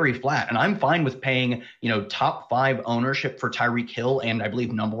stay very flat. And I'm fine with paying, top 5 ownership for Tyreek Hill and I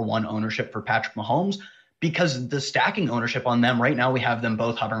believe number 1 ownership for Patrick Mahomes, because the stacking ownership on them right now, we have them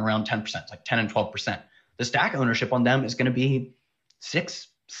both hovering around 10%, like 10 and 12%. The stack ownership on them is going to be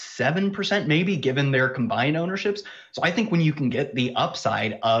 6-7% maybe, given their combined ownerships. So I think when you can get the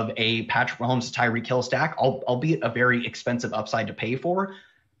upside of a Patrick Mahomes Tyreek Hill stack, albeit a very expensive upside to pay for,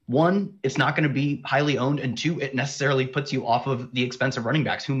 one, it's not going to be highly owned, and two, it necessarily puts you off of the expensive running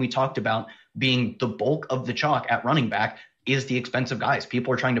backs, whom we talked about being the bulk of the chalk at running back is the expensive guys.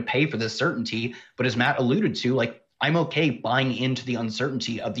 People are trying to pay for this certainty, but as Matt alluded to, like, I'm okay buying into the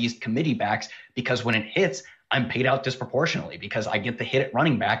uncertainty of these committee backs because when it hits, I'm paid out disproportionately because I get the hit at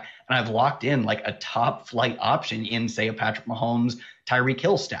running back and I've locked in like a top flight option in, say, a Patrick Mahomes, Tyreek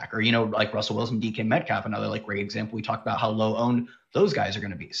Hill stack, or, like Russell Wilson, DK Metcalf, another like great example. We talked about how low owned those guys are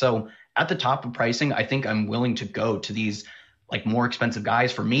going to be. So at the top of pricing, I think I'm willing to go to these like more expensive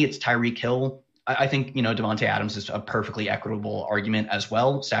guys. For me, it's Tyreek Hill. I think, Devontae Adams is a perfectly equitable argument as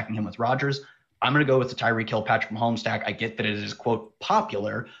well, stacking him with Rodgers. I'm going to go with the Tyreek Hill, Patrick Mahomes stack. I get that it is, quote,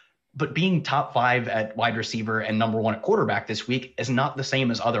 popular, but being top 5 at wide receiver and number 1 at quarterback this week is not the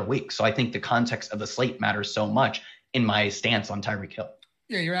same as other weeks. So I think the context of the slate matters so much in my stance on Tyreek Hill.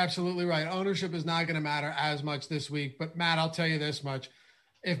 Yeah, you're absolutely right. Ownership is not going to matter as much this week. But Matt, I'll tell you this much.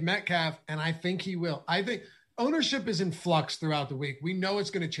 If Metcalf, and I think he will, I think ownership is in flux throughout the week. We know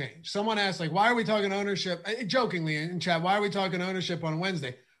it's going to change. Someone asked, like, why are we talking ownership? Jokingly in chat, why are we talking ownership on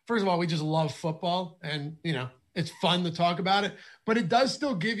Wednesday? First of all, we just love football and, it's fun to talk about it, but it does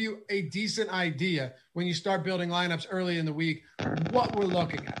still give you a decent idea when you start building lineups early in the week, what we're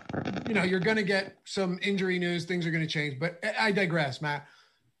looking at. You're going to get some injury news. Things are going to change, but I digress, Matt.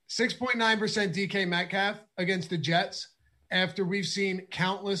 6.9% DK Metcalf against the Jets after we've seen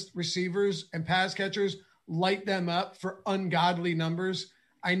countless receivers and pass catchers light them up for ungodly numbers.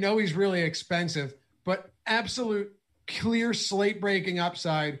 I know he's really expensive, but absolute clear slate breaking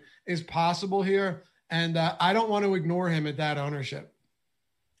upside is possible here. And I don't want to ignore him at that ownership.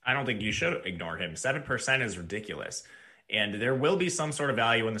 I don't think you should ignore him. 7% is ridiculous. And there will be some sort of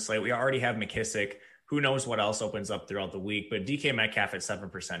value in the slate. We already have McKissick. Who knows what else opens up throughout the week. But DK Metcalf at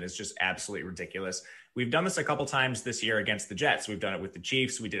 7% is just absolutely ridiculous. We've done this a couple times this year against the Jets. We've done it with the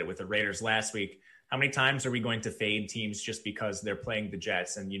Chiefs. We did it with the Raiders last week. How many times are we going to fade teams just because they're playing the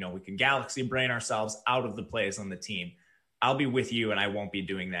Jets? And, we can galaxy brain ourselves out of the plays on the team. I'll be with you, and I won't be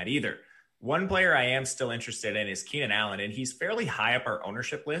doing that either. One player I am still interested in is Keenan Allen, and he's fairly high up our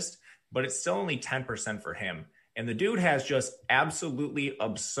ownership list, but it's still only 10% for him. And the dude has just absolutely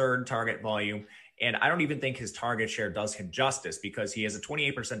absurd target volume, and I don't even think his target share does him justice because he has a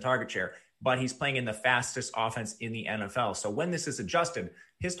 28% target share, but he's playing in the fastest offense in the NFL. So when this is adjusted,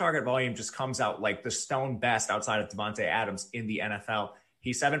 his target volume just comes out like the stone best outside of Devontae Adams in the NFL.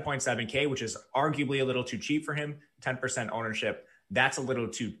 He's 7.7K, which is arguably a little too cheap for him, 10% ownership. That's a little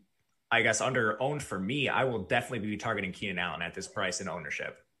too, I guess, under owned for me. I will definitely be targeting Keenan Allen at this price and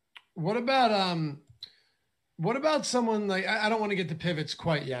ownership. What about someone like, I don't want to get to pivots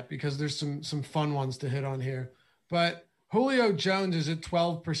quite yet because there's some fun ones to hit on here, but Julio Jones is at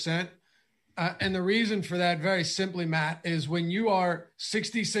 12%. And the reason for that, very simply, Matt, is when you are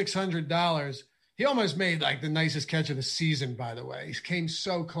 $6,600, he almost made like the nicest catch of the season, by the way. He came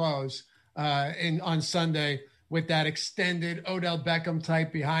so close on Sunday with that extended Odell Beckham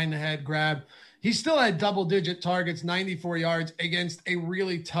type behind the head grab. He still had double-digit targets, 94 yards against a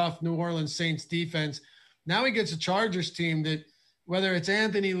really tough New Orleans Saints defense. Now he gets a Chargers team that, whether it's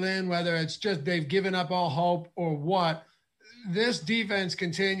Anthony Lynn, whether it's just they've given up all hope or what, this defense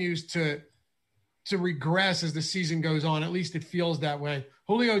continues to regress as the season goes on. At least it feels that way.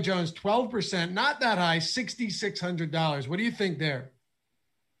 Julio Jones, 12%, not that high, $6,600. What do you think there?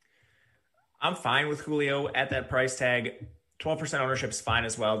 I'm fine with Julio at that price tag. 12% ownership is fine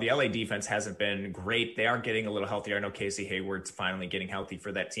as well. The LA defense hasn't been great. They are getting a little healthier. I know Casey Hayward's finally getting healthy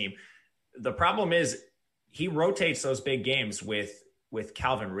for that team. The problem is he rotates those big games with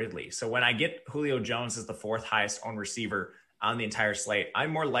Calvin Ridley. So when I get Julio Jones as the 4th highest owned receiver on the entire slate,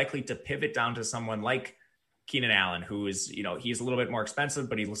 I'm more likely to pivot down to someone like Keenan Allen, who is, he's a little bit more expensive,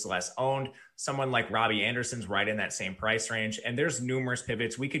 but he's less owned. Someone like Robbie Anderson's right in that same price range. And there's numerous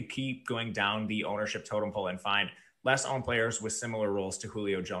pivots. We could keep going down the ownership totem pole and find less owned players with similar roles to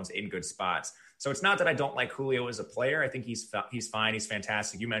Julio Jones in good spots. So it's not that I don't like Julio as a player. I think he's fine. He's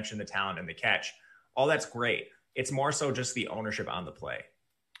fantastic. You mentioned the talent and the catch. All that's great. It's more so just the ownership on the play.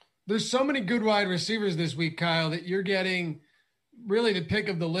 There's so many good wide receivers this week, Kyle, that you're getting really the pick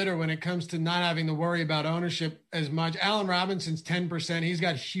of the litter when it comes to not having to worry about ownership as much. Allen Robinson's 10%. He's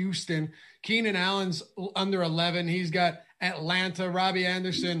got Houston. Keenan Allen's under 11. He's got Atlanta. Robbie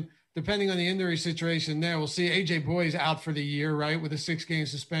Anderson, depending on the injury situation there, we'll see. AJ Boy's out for the year, right, with a 6-game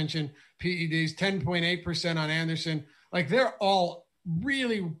suspension. PEDs, 10.8% on Anderson. Like, they're all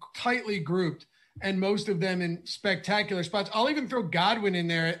really tightly grouped, and most of them in spectacular spots. I'll even throw Godwin in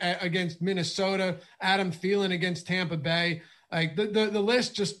there against Minnesota, Adam Thielen against Tampa Bay. Like the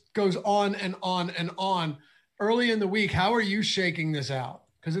list just goes on and on and on. Early in the week, how are you shaking this out?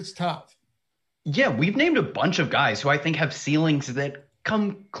 Because it's tough. Yeah, we've named a bunch of guys who I think have ceilings that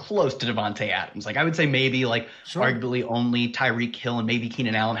come close to Devontae Adams. Like I would say maybe like arguably only Tyreek Hill and maybe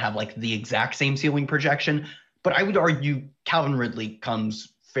Keenan Allen have like the exact same ceiling projection. But I would argue Calvin Ridley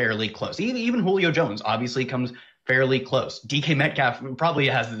comes fairly close. Even Julio Jones obviously comes fairly close. DK Metcalf probably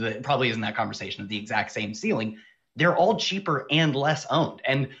is in that conversation of the exact same ceiling. They're all cheaper and less owned.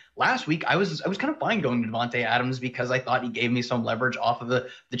 And last week I was kind of fine going to Devontae Adams because I thought he gave me some leverage off of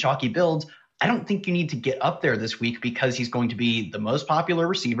the chalky builds. I don't think you need to get up there this week because he's going to be the most popular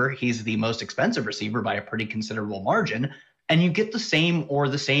receiver. He's the most expensive receiver by a pretty considerable margin. And you get the same,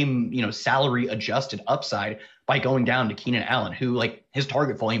 salary adjusted upside by going down to Keenan Allen, who like his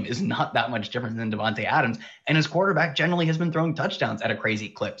target volume is not that much different than Devontae Adams. And his quarterback generally has been throwing touchdowns at a crazy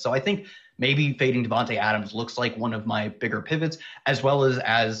clip. So I think maybe fading Devontae Adams looks like one of my bigger pivots, as well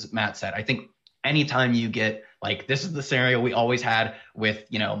as Matt said, I think anytime you get like, this is the scenario we always had with,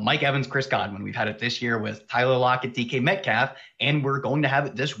 Mike Evans, Chris Godwin. We've had it this year with Tyler Lockett, DK Metcalf, and we're going to have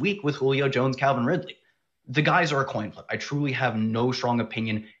it this week with Julio Jones, Calvin Ridley. The guys are a coin flip. I truly have no strong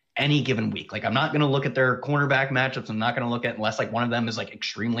opinion any given week. Like, I'm not going to look at their cornerback matchups. I'm not going to look at unless like one of them is like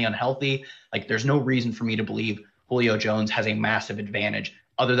extremely unhealthy. Like, there's no reason for me to believe Julio Jones has a massive advantage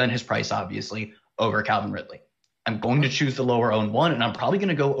other than his price, obviously, over Calvin Ridley. I'm going to choose the lower owned one, and I'm probably going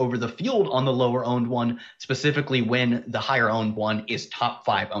to go over the field on the lower owned one, specifically when the higher owned one is top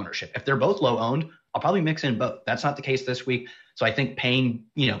 5 ownership. If they're both low owned, I'll probably mix in both. That's not the case this week. So I think paying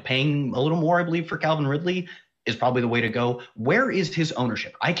a little more, I believe, for Calvin Ridley is probably the way to go. Where is his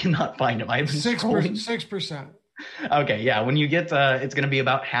ownership? I cannot find him. I have 6%. Okay, yeah. When you get, it's going to be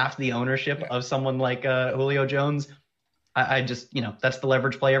about half the ownership of someone like Julio Jones. I just, that's the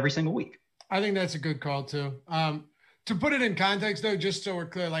leverage play every single week. I think that's a good call too. To put it in context though, just so we're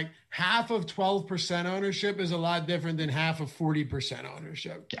clear, like half of 12% ownership is a lot different than half of 40%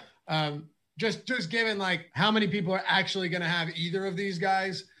 ownership. Yeah. Just given like how many people are actually going to have either of these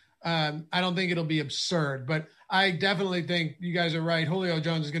guys, I don't think it'll be absurd, but I definitely think you guys are right. Julio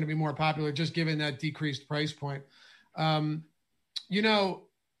Jones is going to be more popular just given that decreased price point. What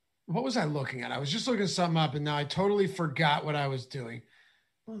was I looking at? I was just looking something up and now I totally forgot what I was doing.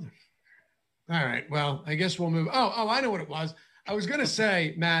 All right. Well, I guess we'll move. Oh, I know what it was. I was going to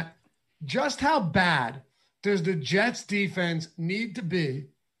say, Matt, just how bad does the Jets defense need to be?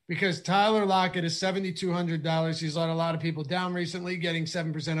 Because Tyler Lockett is $7,200. He's let a lot of people down recently, getting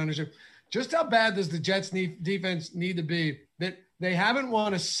 7% ownership. Just how bad does the Jets defense need to be that they haven't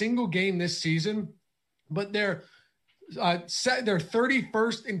won a single game this season, but they're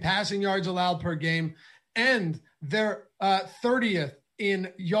 31st in passing yards allowed per game, and they're 30th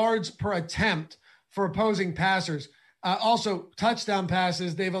in yards per attempt for opposing passers. Also, touchdown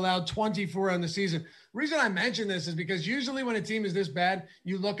passes, they've allowed 24 on the season. The reason I mention this is because usually when a team is this bad,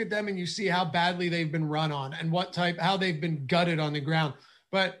 you look at them and you see how badly they've been run on and how they've been gutted on the ground.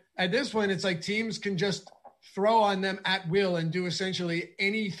 But at this point, it's like teams can just throw on them at will and do essentially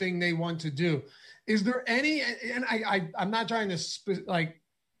anything they want to do. Is there any, and I'm not trying to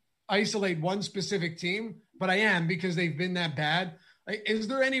isolate one specific team, but I am because they've been that bad. Like, is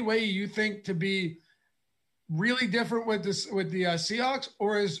there any way you think to be really different with the Seahawks,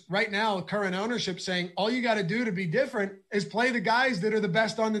 or is right now current ownership saying all you got to do to be different is play the guys that are the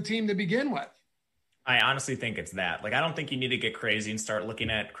best on the team to begin with? I honestly think it's that. Like, I don't think you need to get crazy and start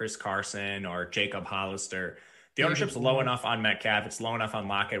looking at Chris Carson or Jacob Hollister. The ownership's low enough on Metcalf. It's low enough on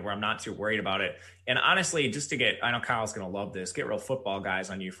Lockett where I'm not too worried about it. And honestly, I know Kyle's going to love this, get real football guys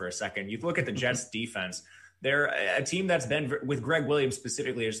on you for a second. You look at the Jets defense. They're a team that's been, with Greg Williams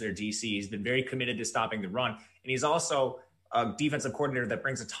specifically as their DC, he's been very committed to stopping the run. And he's also a defensive coordinator that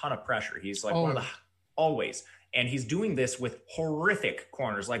brings a ton of pressure. He's like always. And he's doing this with horrific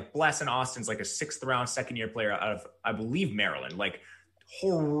corners. Like Bless and Austin's like a 6th round second-year player out of, I believe, Maryland. Like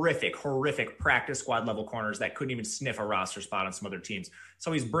horrific practice squad level corners that couldn't even sniff a roster spot on some other teams.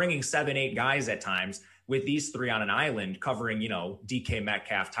 So he's bringing 7-8 guys at times with these 3 on an island covering, DK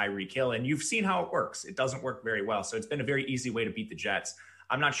Metcalf, Tyreek Hill. And you've seen how it works. It doesn't work very well. So it's been a very easy way to beat the Jets.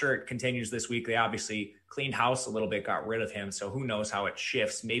 I'm not sure it continues this week. They obviously cleaned house a little bit, got rid of him. So who knows how it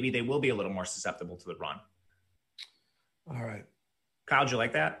shifts. Maybe they will be a little more susceptible to the run. All right. Kyle, did you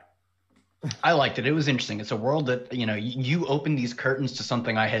like that? I liked it. It was interesting. It's a world that, you open these curtains to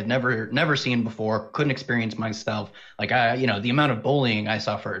something I had never seen before, couldn't experience myself. Like the amount of bullying I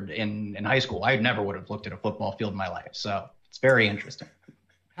suffered in high school, I never would have looked at a football field in my life. So it's very interesting.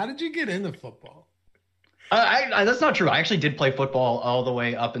 How did you get into football? That's not true. I actually did play football all the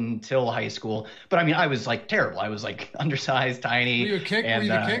way up until high school, but I was like terrible. I was like undersized, tiny. Were you the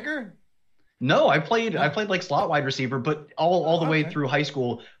kicker? No, I played like slot wide receiver, but all the way through high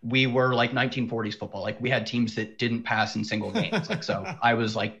school, we were like 1940s football. Like we had teams that didn't pass in single games. Like so I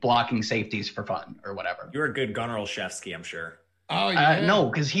was like blocking safeties for fun or whatever. You're a good Gunnar Olszewski, I'm sure. Oh yeah. No,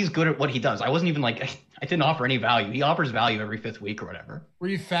 because he's good at what he does. I wasn't even like I didn't offer any value. He offers value every 5th week or whatever. Were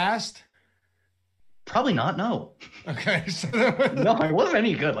you fast? Probably not. No. Okay. So no, I wasn't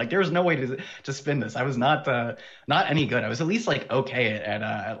any good. Like there was no way to spin this. I was not any good. I was at least like okay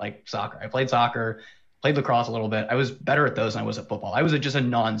at like soccer. I played soccer, played lacrosse a little bit. I was better at those than I was at football. I was just a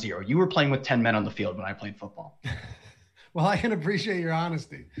non-zero. You were playing with 10 men on the field when I played football. Well, I can appreciate your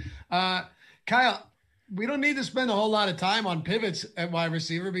honesty. Kyle, we don't need to spend a whole lot of time on pivots at wide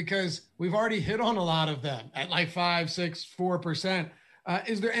receiver because we've already hit on a lot of them at like 5, 6, 4%.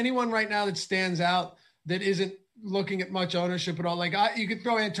 Is there anyone right now that stands out that isn't looking at much ownership at all? Like you could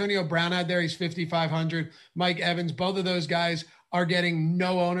throw Antonio Brown out there. He's 5,500. Mike Evans, both of those guys are getting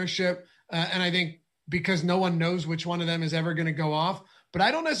no ownership. And I think because no one knows which one of them is ever going to go off, but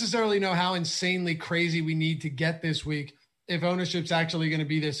I don't necessarily know how insanely crazy we need to get this week if ownership's actually going to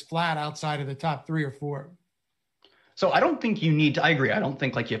be this flat outside of the top 3 or 4. So I don't think you need to, I agree. I don't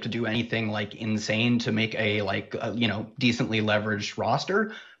think like you have to do anything like insane to make a decently leveraged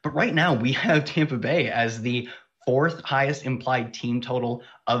roster. But right now we have Tampa Bay as the 4th highest implied team total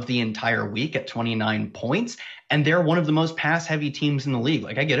of the entire week at 29 points. And they're one of the most pass heavy teams in the league.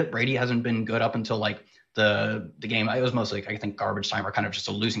 Like I get it. Brady hasn't been good up until like the game. It was mostly, I think, garbage time or kind of just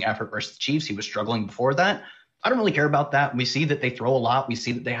a losing effort versus the Chiefs. He was struggling before that. I don't really care about that. We see that they throw a lot. We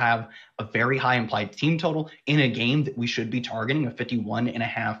see that they have a very high implied team total in a game that we should be targeting, a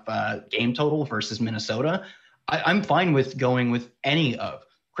 51.5 game total versus Minnesota. I'm fine with going with any of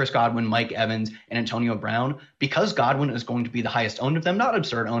Chris Godwin, Mike Evans, and Antonio Brown because Godwin is going to be the highest owned of them. Not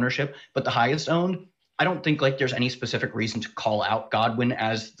absurd ownership, but the highest owned. I don't think like there's any specific reason to call out Godwin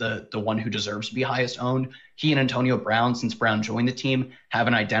as the one who deserves to be highest owned. He and Antonio Brown, since Brown joined the team, have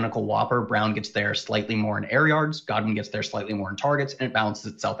an identical whopper. Brown gets there slightly more in air yards. Godwin gets there slightly more in targets, and it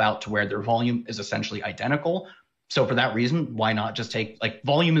balances itself out to where their volume is essentially identical. So for that reason, why not just take like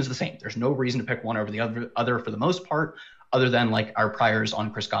volume is the same. There's no reason to pick one over the other for the most part, other than like our priors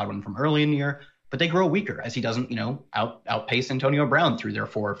on Chris Godwin from early in the year. But they grow weaker as he doesn't, outpace Antonio Brown through their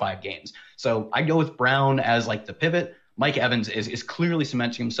 4 or 5 games. So I go with Brown as like the pivot. Mike Evans is clearly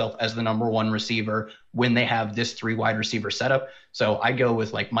cementing himself as the number 1 receiver when they have this 3 wide receiver setup. So I go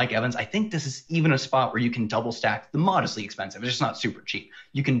with like Mike Evans. I think this is even a spot where you can double stack the modestly expensive. It's just not super cheap.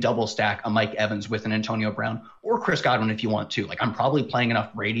 You can double stack a Mike Evans with an Antonio Brown or Chris Godwin if you want to. Like I'm probably playing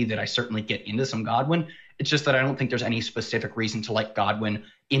enough Brady that I certainly get into some Godwin. It's just that I don't think there's any specific reason to like Godwin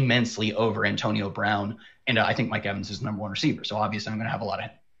immensely over Antonio Brown. And I think Mike Evans is the number 1 receiver. So obviously I'm going to have a lot of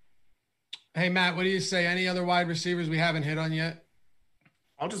him. Hey, Matt, what do you say? Any other wide receivers we haven't hit on yet?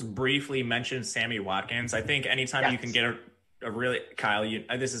 I'll just briefly mention Sammy Watkins. I think anytime you can get a really – Kyle,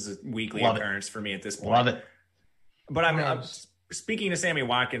 this is a weekly occurrence for me at this point. Love it. But I'm speaking to Sammy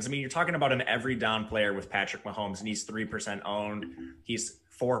Watkins, I mean, you're talking about an every down player with Patrick Mahomes, and he's 3% owned. He's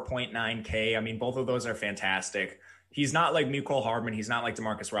 4.9K. I mean, both of those are fantastic. He's not like Mecole Hardman. He's not like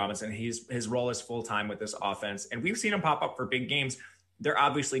Demarcus Robinson. His role is full-time with this offense, and we've seen him pop up for big games. They're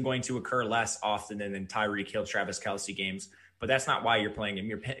obviously going to occur less often than in Tyreek Hill, Travis Kelce games, but that's not why you're playing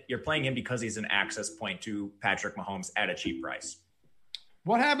him. You're playing him because he's an access point to Patrick Mahomes at a cheap price.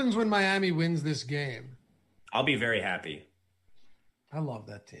 What happens when Miami wins this game? I'll be very happy. I love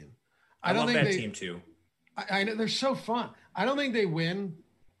that team. I love that team too. I know they're so fun. I don't think they win,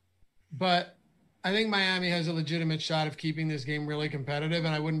 but I think Miami has a legitimate shot of keeping this game really competitive,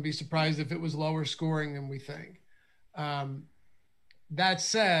 and I wouldn't be surprised if it was lower scoring than we think. That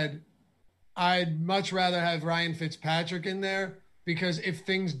said, I'd much rather have Ryan Fitzpatrick in there because if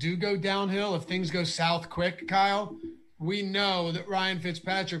things do go downhill, if things go south quick, Kyle, we know that Ryan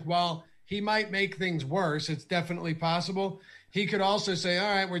Fitzpatrick, while he might make things worse, it's definitely possible. He could also say,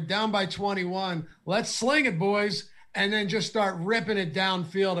 all right, we're down by 21. Let's sling it, boys. And then just start ripping it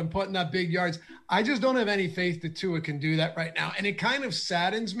downfield and putting up big yards. I just don't have any faith that Tua can do that right now. And it kind of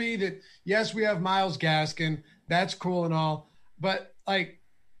saddens me that, yes, we have Myles Gaskin. That's cool and all. But, like,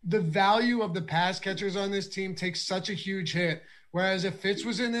 the value of the pass catchers on this team takes such a huge hit. Whereas if Fitz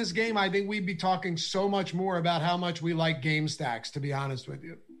was in this game, I think we'd be talking so much more about how much we like game stacks, to be honest with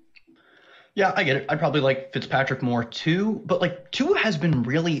you. Yeah, I get it. I'd probably like Fitzpatrick more too, but like Tua has been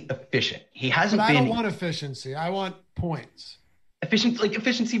really efficient. He hasn't been. I don't want efficiency. I want points.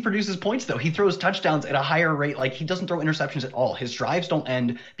 Efficiency produces points, though. He throws touchdowns at a higher rate. Like, he doesn't throw interceptions at all. His drives don't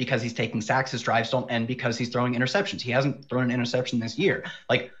end because he's taking sacks. His drives don't end because he's throwing interceptions. He hasn't thrown an interception this year.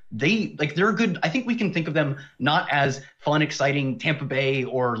 They're good. I think we can think of them not as fun, exciting Tampa Bay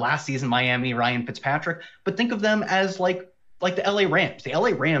or last season Miami, Ryan Fitzpatrick, but think of them as like the LA Rams. The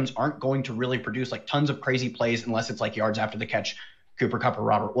LA Rams aren't going to really produce like tons of crazy plays unless it's like yards after the catch, Cooper Kupp or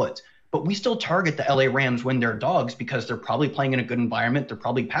Robert Woods. But we still target the LA Rams when they're dogs because they're probably playing in a good environment. They're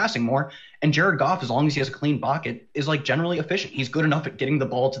probably passing more. And Jared Goff, as long as he has a clean pocket, is like generally efficient. He's good enough at getting the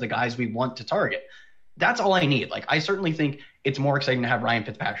ball to the guys we want to target. That's all I need. Like, I certainly think it's more exciting to have Ryan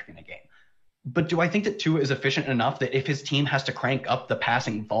Fitzpatrick in a game. But do I think that Tua is efficient enough that if his team has to crank up the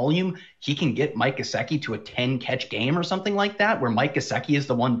passing volume, he can get Mike Gesicki to a 10-catch game or something like that, where Mike Gesicki is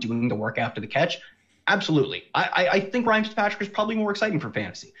the one doing the work after the catch? Absolutely. I think Ryan Fitzpatrick is probably more exciting for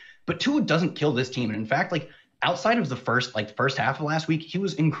fantasy. But Tua doesn't kill this team. And in fact, like, outside of the first half of last week, he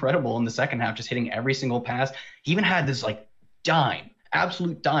was incredible in the second half, just hitting every single pass. He even had this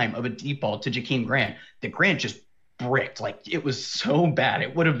absolute dime of a deep ball to Jakeem Grant that Grant just bricked. Like, it was so bad.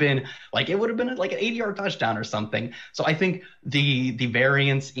 It would have been like an 80-yard touchdown or something. So I think the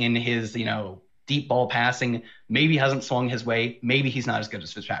variance in his, deep ball passing maybe hasn't swung his way. Maybe he's not as good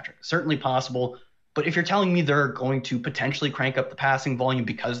as Fitzpatrick. Certainly possible. But if you're telling me they're going to potentially crank up the passing volume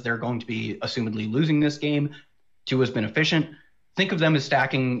because they're going to be assumedly losing this game, Tua's been efficient. Think of them as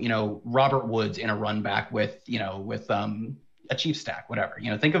stacking, Robert Woods in a run back with a Chiefs stack, whatever.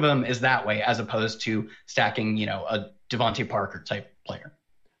 Think of them as that way as opposed to stacking, a Devontae Parker type player.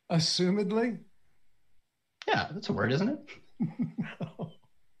 Assumedly? Yeah, that's a word, isn't it? No.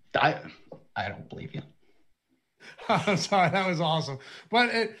 I don't believe you. I'm sorry, that was awesome.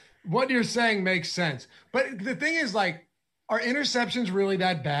 But what you're saying makes sense. But the thing is, like, are interceptions really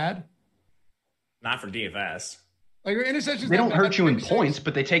that bad? Not for DFS. Like, are interceptions they don't hurt you in points,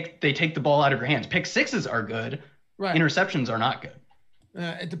 but they take the ball out of your hands. Pick sixes are good. Right. Interceptions are not good.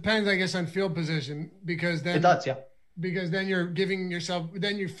 It depends, I guess, on field position, because then it does, yeah. Because then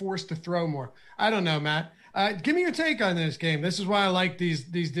you're forced to throw more. I don't know, Matt. Give me your take on this game. This is why I like these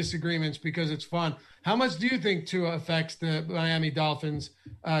disagreements, because it's fun. How much do you think Tua affects the Miami Dolphins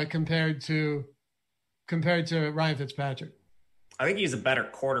compared to Ryan Fitzpatrick? I think he's a better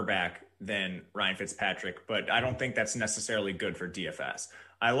quarterback than Ryan Fitzpatrick, but I don't think that's necessarily good for DFS.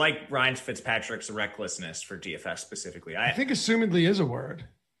 I like Ryan Fitzpatrick's recklessness for DFS specifically. I think assumedly is a word.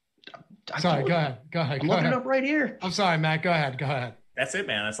 Sorry, go ahead. I'm looking it up right here. I'm sorry, Matt. Go ahead. That's it,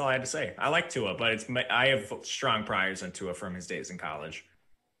 man. That's all I had to say. I like Tua, but I have strong priors on Tua from his days in college.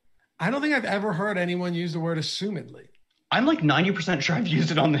 I don't think I've ever heard anyone use the word assumedly. I'm like 90% sure I've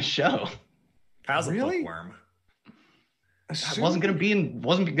used it on this show. Kyle's a bookworm. I wasn't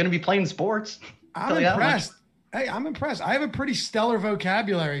gonna be playing sports. I'm impressed. Hey, I'm impressed. I have a pretty stellar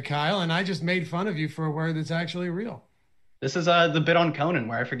vocabulary, Kyle, and I just made fun of you for a word that's actually real. This is the bit on Conan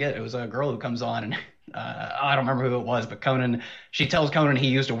where I forget. It was a girl who comes on, and I don't remember who it was, but she tells Conan he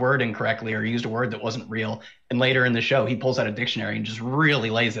used a word incorrectly or he used a word that wasn't real. And later in the show, he pulls out a dictionary and just really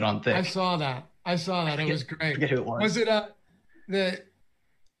lays it on thick. I saw that. It was great. I forget who it was. Was it the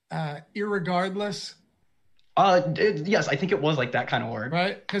irregardless? Yes, I think it was like that kind of word.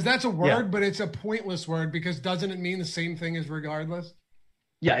 Right? Because that's a word, but it's a pointless word, because doesn't it mean the same thing as regardless?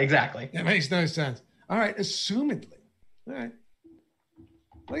 Yeah, exactly. It makes no sense. All right, assumedly. All right.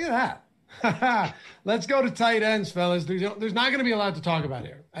 Look at that. Let's go to tight ends, fellas. There's not going to be a lot to talk about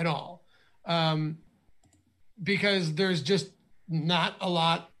here at all, because there's just not a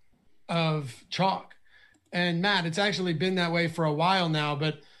lot of chalk. And Matt, it's actually been that way for a while now,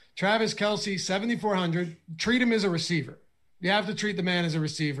 but Travis Kelce, 7,400. Treat him as a receiver. You have to treat the man as a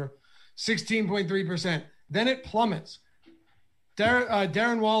receiver. 16.3%. Then it plummets.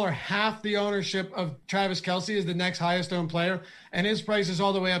 Darren Waller, half the ownership of Travis Kelce, is the next highest owned player, and his price is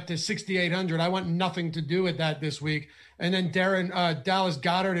all the way up to 6,800. I want nothing to do with that this week. And then Dallas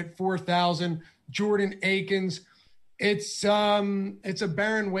Goedert at 4,000. Jordan Akins. It's a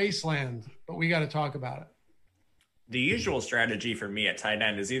barren wasteland, but we got to talk about it. The usual strategy for me at tight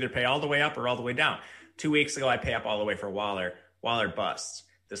end is either pay all the way up or all the way down. 2 weeks ago, I pay up all the way for Waller. Waller busts.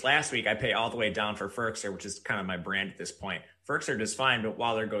 This last week, I pay all the way down for Ferkser, which is kind of my brand at this point. Ferkser does fine, but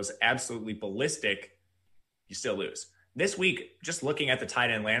Waller goes absolutely ballistic. You still lose. This week, just looking at the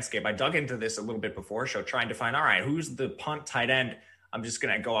tight end landscape, I dug into this a little bit before show, trying to find, all right, who's the punt tight end I'm just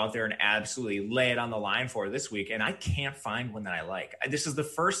going to go out there and absolutely lay it on the line for this week. And I can't find one that I like. This is the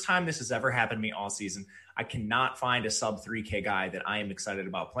first time this has ever happened to me all season. I cannot find a sub 3K guy that I am excited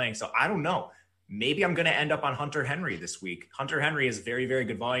about playing. So I don't know. Maybe I'm going to end up on Hunter Henry this week. Hunter Henry is very, very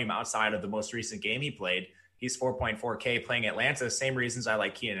good volume outside of the most recent game he played. He's 4.4K playing Atlanta. Same reasons I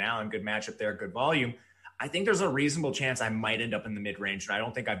like Keenan Allen. Good matchup there, good volume. I think there's a reasonable chance I might end up in the mid-range, and I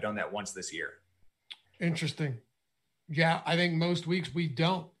don't think I've done that once this year. Interesting. Yeah, I think most weeks we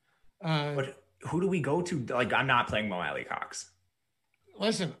don't. But who do we go to? Like, I'm not playing Mo Alley Cox.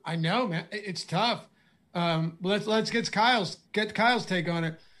 Listen, I know, man. It's tough. Let's get Kyle's take on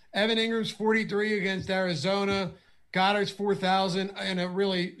it. Evan Ingram's 43 against Arizona. Goddard's 4,000 in a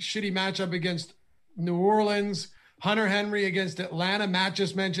really shitty matchup against New Orleans. Hunter Henry against Atlanta. Matt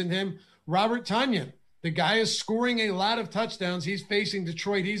just mentioned him. Robert Tonyan. The guy is scoring a lot of touchdowns. He's facing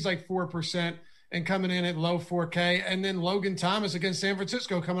Detroit. He's like 4% and coming in at low 4K. And then Logan Thomas against San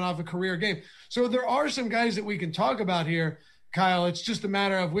Francisco coming off a career game. So there are some guys that we can talk about here, Kyle. It's just a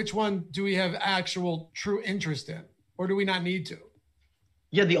matter of which one do we have actual true interest in, or do we not need to?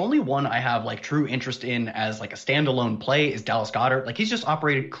 Yeah, the only one I have like true interest in as like a standalone play is Dallas Goedert. Like he's just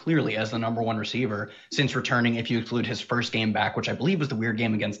operated clearly as the number one receiver since returning, if you exclude his first game back, which I believe was the weird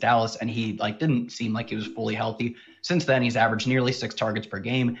game against Dallas, and he like didn't seem like he was fully healthy. Since then, he's averaged nearly 6 targets per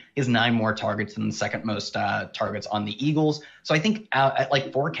game. He has 9 more targets than the second most targets on the Eagles. So I think at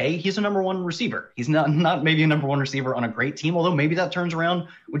like 4K, he's a number one receiver. He's not maybe a number one receiver on a great team, although maybe that turns around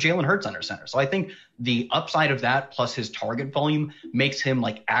with Jalen Hurts under center. So I think the upside of that plus his target volume makes him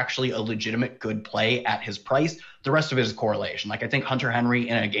like actually a legitimate good play at his price. The rest of it is correlation. Like I think Hunter Henry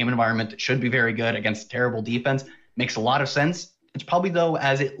in a game environment that should be very good against a terrible defense makes a lot of sense. It's probably though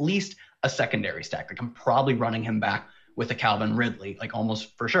as at least a secondary stack. Like I'm probably running him back with a Calvin Ridley, like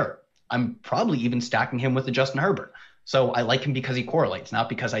almost for sure. I'm probably even stacking him with a Justin Herbert. So I like him because he correlates, not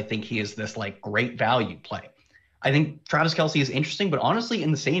because I think he is this like great value play. I think Travis Kelce is interesting, but honestly, in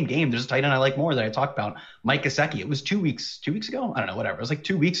the same game, there's a tight end I like more that I talked about, Mike Gesicki. It was 2 weeks ago. I don't know, whatever. It was like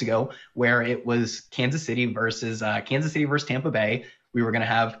 2 weeks ago where it was Kansas City versus Tampa Bay. We were going to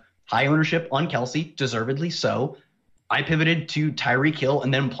have high ownership on Kelce, deservedly so. I pivoted to Tyreek Hill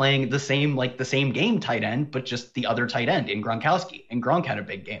and then playing the same game tight end, but just the other tight end in Gronkowski. And Gronk had a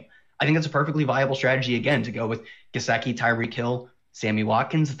big game. I think it's a perfectly viable strategy, again, to go with Gesicki, Tyreek Hill, Sammy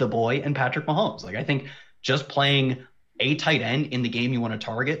Watkins, the boy, and Patrick Mahomes. Like I think just playing a tight end in the game you want to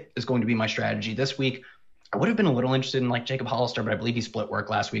target is going to be my strategy this week. I would have been a little interested in like Jacob Hollister, but I believe he split work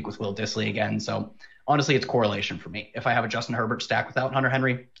last week with Will Dissly again. So honestly, it's correlation for me. If I have a Justin Herbert stack without Hunter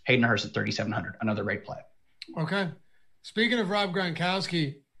Henry, Hayden Hurst at 3,700, another great play. Okay. Speaking of Rob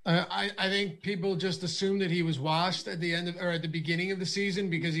Gronkowski, I think people just assumed that he was washed at the end of, or at the beginning of the season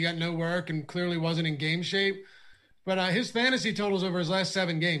because he got no work and clearly wasn't in game shape. But his fantasy totals over his last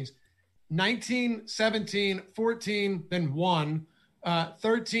 7 games, 19, 17, 14, then 1,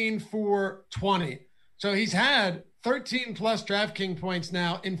 13, 4, 20. So he's had 13 plus DraftKings points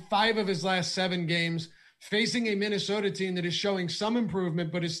now in 5 of his last 7 games, facing a Minnesota team that is showing some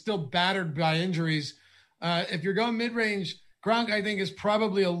improvement, but is still battered by injuries. If you're going mid-range, Gronk, I think, is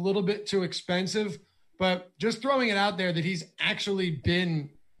probably a little bit too expensive, but just throwing it out there that he's actually been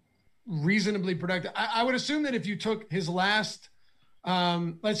reasonably productive. I would assume that if you took his last,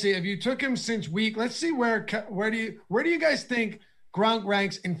 if you took him since week, let's see where do you guys think Gronk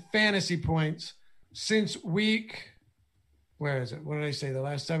ranks in fantasy points since week, where is it? What did I say? The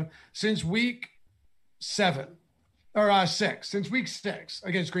last 7? Since week 7. Or 6, since week 6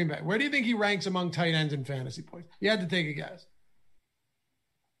 against Green Bay. Where do you think he ranks among tight ends in fantasy points? You had to take a guess.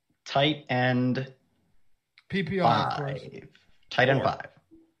 Tight end PPR, 5. of course. Tight end 5.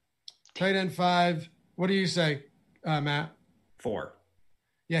 Tight end 5. What do you say, Matt? 4.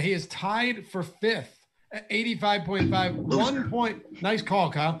 Yeah, he is tied for 5th at 85.5. 1 point. Nice call,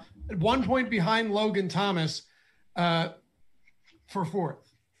 Kyle. 1 point behind Logan Thomas for 4th.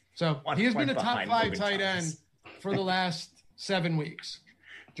 So he has been a top 5 tight end for the last 7 weeks.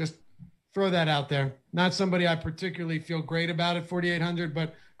 Just throw that out there. Not somebody I particularly feel great about at 4,800,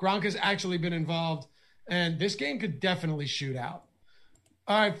 but Gronk has actually been involved, and this game could definitely shoot out.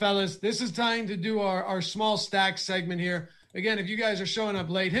 All right, fellas, this is time to do our small stack segment here. Again, if you guys are showing up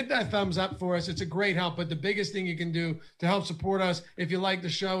late, hit that thumbs up for us. It's a great help, but the biggest thing you can do to help support us, if you like the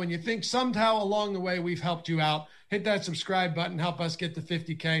show and you think somehow along the way we've helped you out, hit that subscribe button, help us get to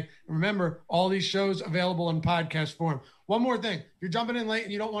 50K. And remember, all these shows available in podcast form. One more thing. If you're jumping in late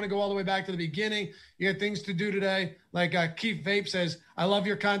and you don't want to go all the way back to the beginning, you got things to do today. Like Keith Vape says, I love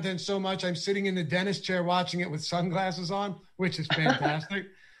your content so much, I'm sitting in the dentist chair watching it with sunglasses on, which is fantastic.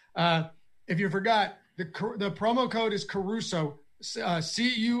 If you forgot, the promo code is Caruso, C-A-R-U-S-O,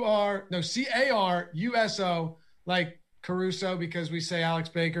 like Caruso, because we say Alex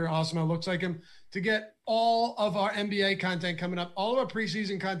Baker, Osmo looks like him, to get all of our NBA content coming up, all of our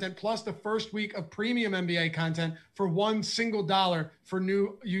preseason content, plus the first week of premium NBA content for $1 single for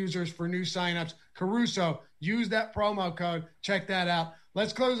new users, for new signups. Caruso, Use that promo code. Check that out.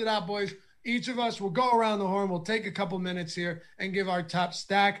 Let's close it out, boys. Each of us will go around the horn. We'll take a couple minutes here and give our top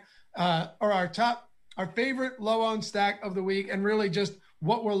stack or our favorite low-owned stack of the week, and really just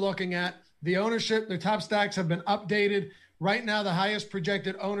what we're looking at. The ownership, the top stacks have been updated. Right now, the highest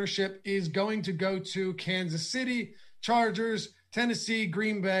projected ownership is going to go to Kansas City, Chargers, Tennessee,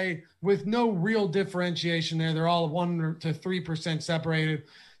 Green Bay, with no real differentiation there. They're all 1 to 3% separated.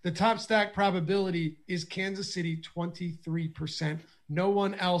 The top stack probability is Kansas City, 23%. No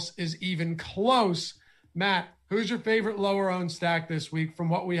one else is even close. Matt, who's your favorite lower-owned stack this week from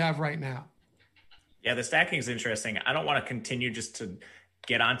what we have right now? Yeah, the stacking is interesting. I don't want to continue just to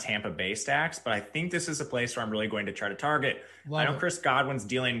get on Tampa Bay stacks, but I think this is a place where I'm really going to try to target. I know Chris Godwin's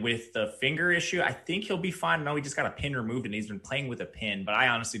dealing with the finger issue. I think he'll be fine. I know he just got a pin removed and he's been playing with a pin, but I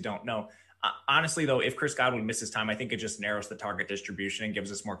honestly don't know. Honestly, though, if Chris Godwin misses time, I think it just narrows the target distribution and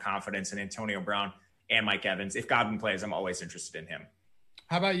gives us more confidence in Antonio Brown and Mike Evans. If Godwin plays, I'm always interested in him.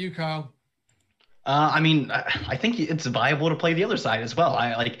 How about you, Kyle? I think it's viable to play the other side as well.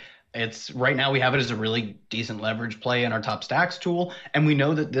 It's right now we have it as a really decent leverage play in our top stacks tool. And we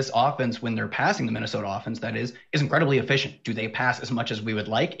know that this offense, when they're passing the Minnesota offense, that is incredibly efficient. Do they pass as much as we would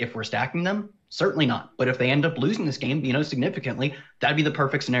like if we're stacking them? Certainly not. But if they end up losing this game, significantly, that'd be the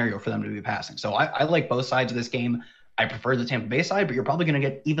perfect scenario for them to be passing. So I like both sides of this game. I prefer the Tampa Bay side, but you're probably going to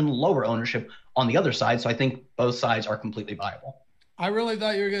get even lower ownership on the other side. So I think both sides are completely viable. I really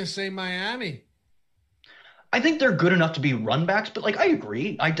thought you were going to say Miami. I think they're good enough to be run backs, but I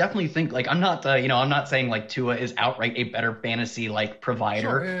agree. I definitely think I'm not saying Tua is outright a better fantasy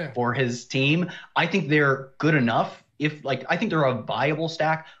provider for his team. I think they're good enough. I think they're a viable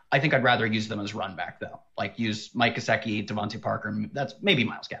stack. I think I'd rather use them as run back though. Use Mike Gesicki, Devontae Parker, and that's maybe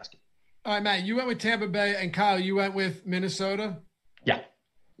Myles Gaskin. All right, Matt, you went with Tampa Bay, and Kyle, you went with Minnesota.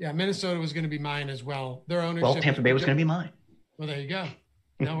 Yeah, Minnesota was going to be mine as well. Their ownership. Well, Tampa Bay was going to be mine. Well, there you go.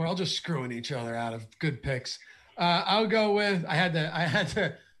 No, we're all just screwing each other out of good picks. I'll go with. I had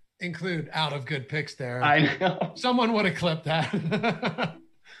to include out of good picks there. I know. Someone would have clipped that.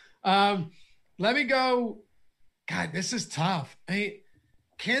 Let me go. God, this is tough.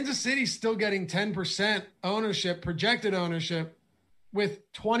 Kansas City's still getting 10% ownership, projected ownership,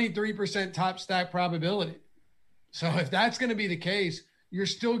 with 23% top stack probability. So if that's going to be the case, you're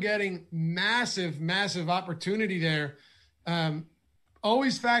still getting massive opportunity there.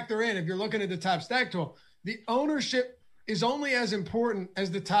 Always factor in, if you're looking at the top stack tool, the ownership is only as important as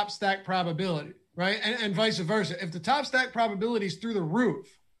the top stack probability, right? And vice versa. If the top stack probability is through the roof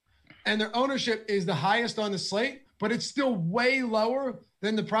and their ownership is the highest on the slate, but it's still way lower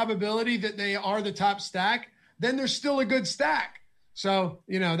than the probability that they are the top stack, then there's still a good stack. So,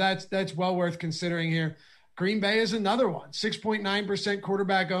 that's well worth considering here. Green Bay is another one. 6.9%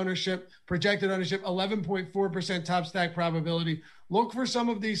 quarterback ownership, projected ownership, 11.4% top stack probability. Look for some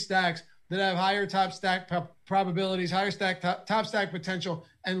of these stacks that have higher top stack probabilities, higher stack top stack potential,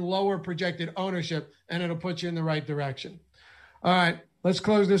 and lower projected ownership, and it'll put you in the right direction. All right, let's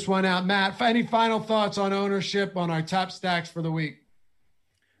close this one out. Matt, any final thoughts on ownership on our top stacks for the week?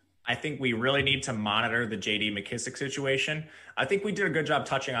 I think we really need to monitor the J.D. McKissic situation. I think we did a good job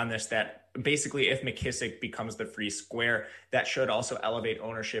touching on this, that basically if McKissic becomes the free square, that should also elevate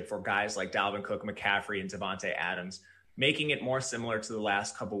ownership for guys like Dalvin Cook, McCaffrey, and Devontae Adams, making it more similar to the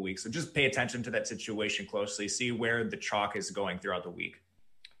last couple of weeks. So just pay attention to that situation closely, see where the chalk is going throughout the week.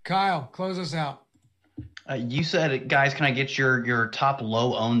 Kyle, close us out. You said, guys, can I get your top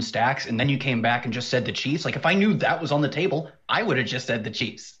low-owned stacks? And then you came back and just said the Chiefs. If I knew that was on the table, I would have just said the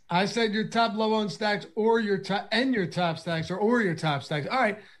Chiefs. I said your top low-owned stacks or your top stacks or your top stacks. All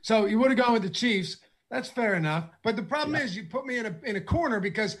right, so you would have gone with the Chiefs. That's fair enough. But the problem is you put me in a corner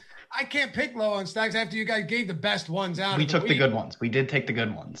because I can't pick low-owned stacks after you guys gave the best ones out. We took the good ones. We did take the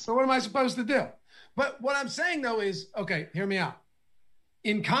good ones. So what am I supposed to do? But what I'm saying, though, is, okay, hear me out.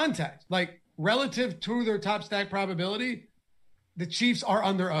 In context, relative to their top stack probability, the Chiefs are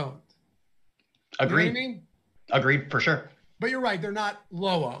under-owned. Agreed. You know what I mean? Agreed, for sure. But you're right, they're not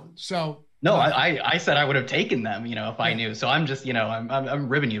low-owned. So no, I said I would have taken them, if I knew. So I'm just, I'm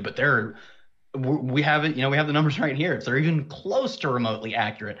ribbing you, but we have it, we have the numbers right here. They're even close to remotely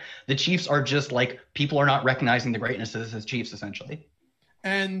accurate. The Chiefs are just people are not recognizing the greatness of the Chiefs, essentially.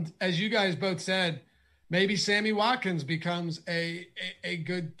 And as you guys both said, maybe Sammy Watkins becomes a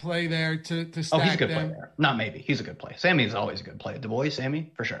good play there to stack them. Oh, he's a good play there. Not maybe. He's a good play. Sammy's always a good play. Du Bois,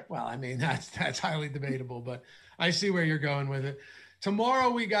 Sammy, for sure. Well, that's highly debatable, but I see where you're going with it. Tomorrow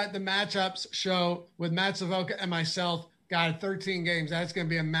we got the matchups show with Matt Savoca and myself. Got 13 games. That's going to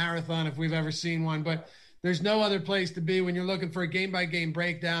be a marathon if we've ever seen one. But There's no other place to be when you're looking for a game-by-game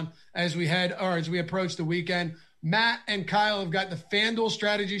breakdown as we approach the weekend. Matt and Kyle have got the FanDuel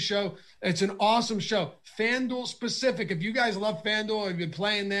Strategy Show. It's an awesome show. FanDuel specific. If you guys love FanDuel or you've been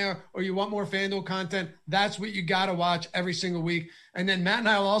playing there or you want more FanDuel content, that's what you got to watch every single week. And then Matt and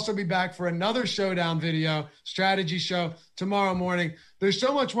I will also be back for another showdown video, strategy show, tomorrow morning. There's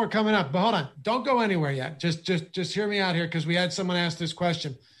so much more coming up. But hold on. Don't go anywhere yet. Just hear me out here because we had someone ask this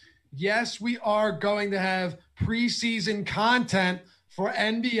question. Yes, we are going to have preseason content for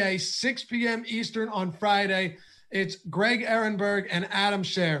NBA, 6 p.m. Eastern on Friday. It's Greg Ehrenberg and Adam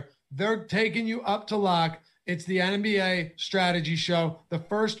Scher. They're taking you up to lock. It's the NBA strategy show, the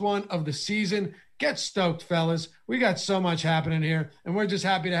first one of the season. Get stoked, fellas. We got so much happening here, and we're just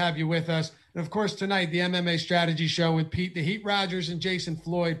happy to have you with us. And, of course, tonight, the MMA strategy show with Pete the Heat Rogers and Jason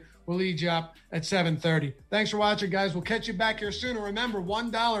Floyd will lead you up at 7:30. Thanks for watching, guys. We'll catch you back here soon. And remember,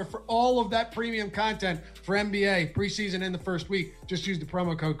 $1 for all of that premium content for NBA preseason in the first week. Just use the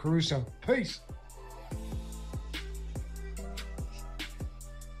promo code Caruso. Peace.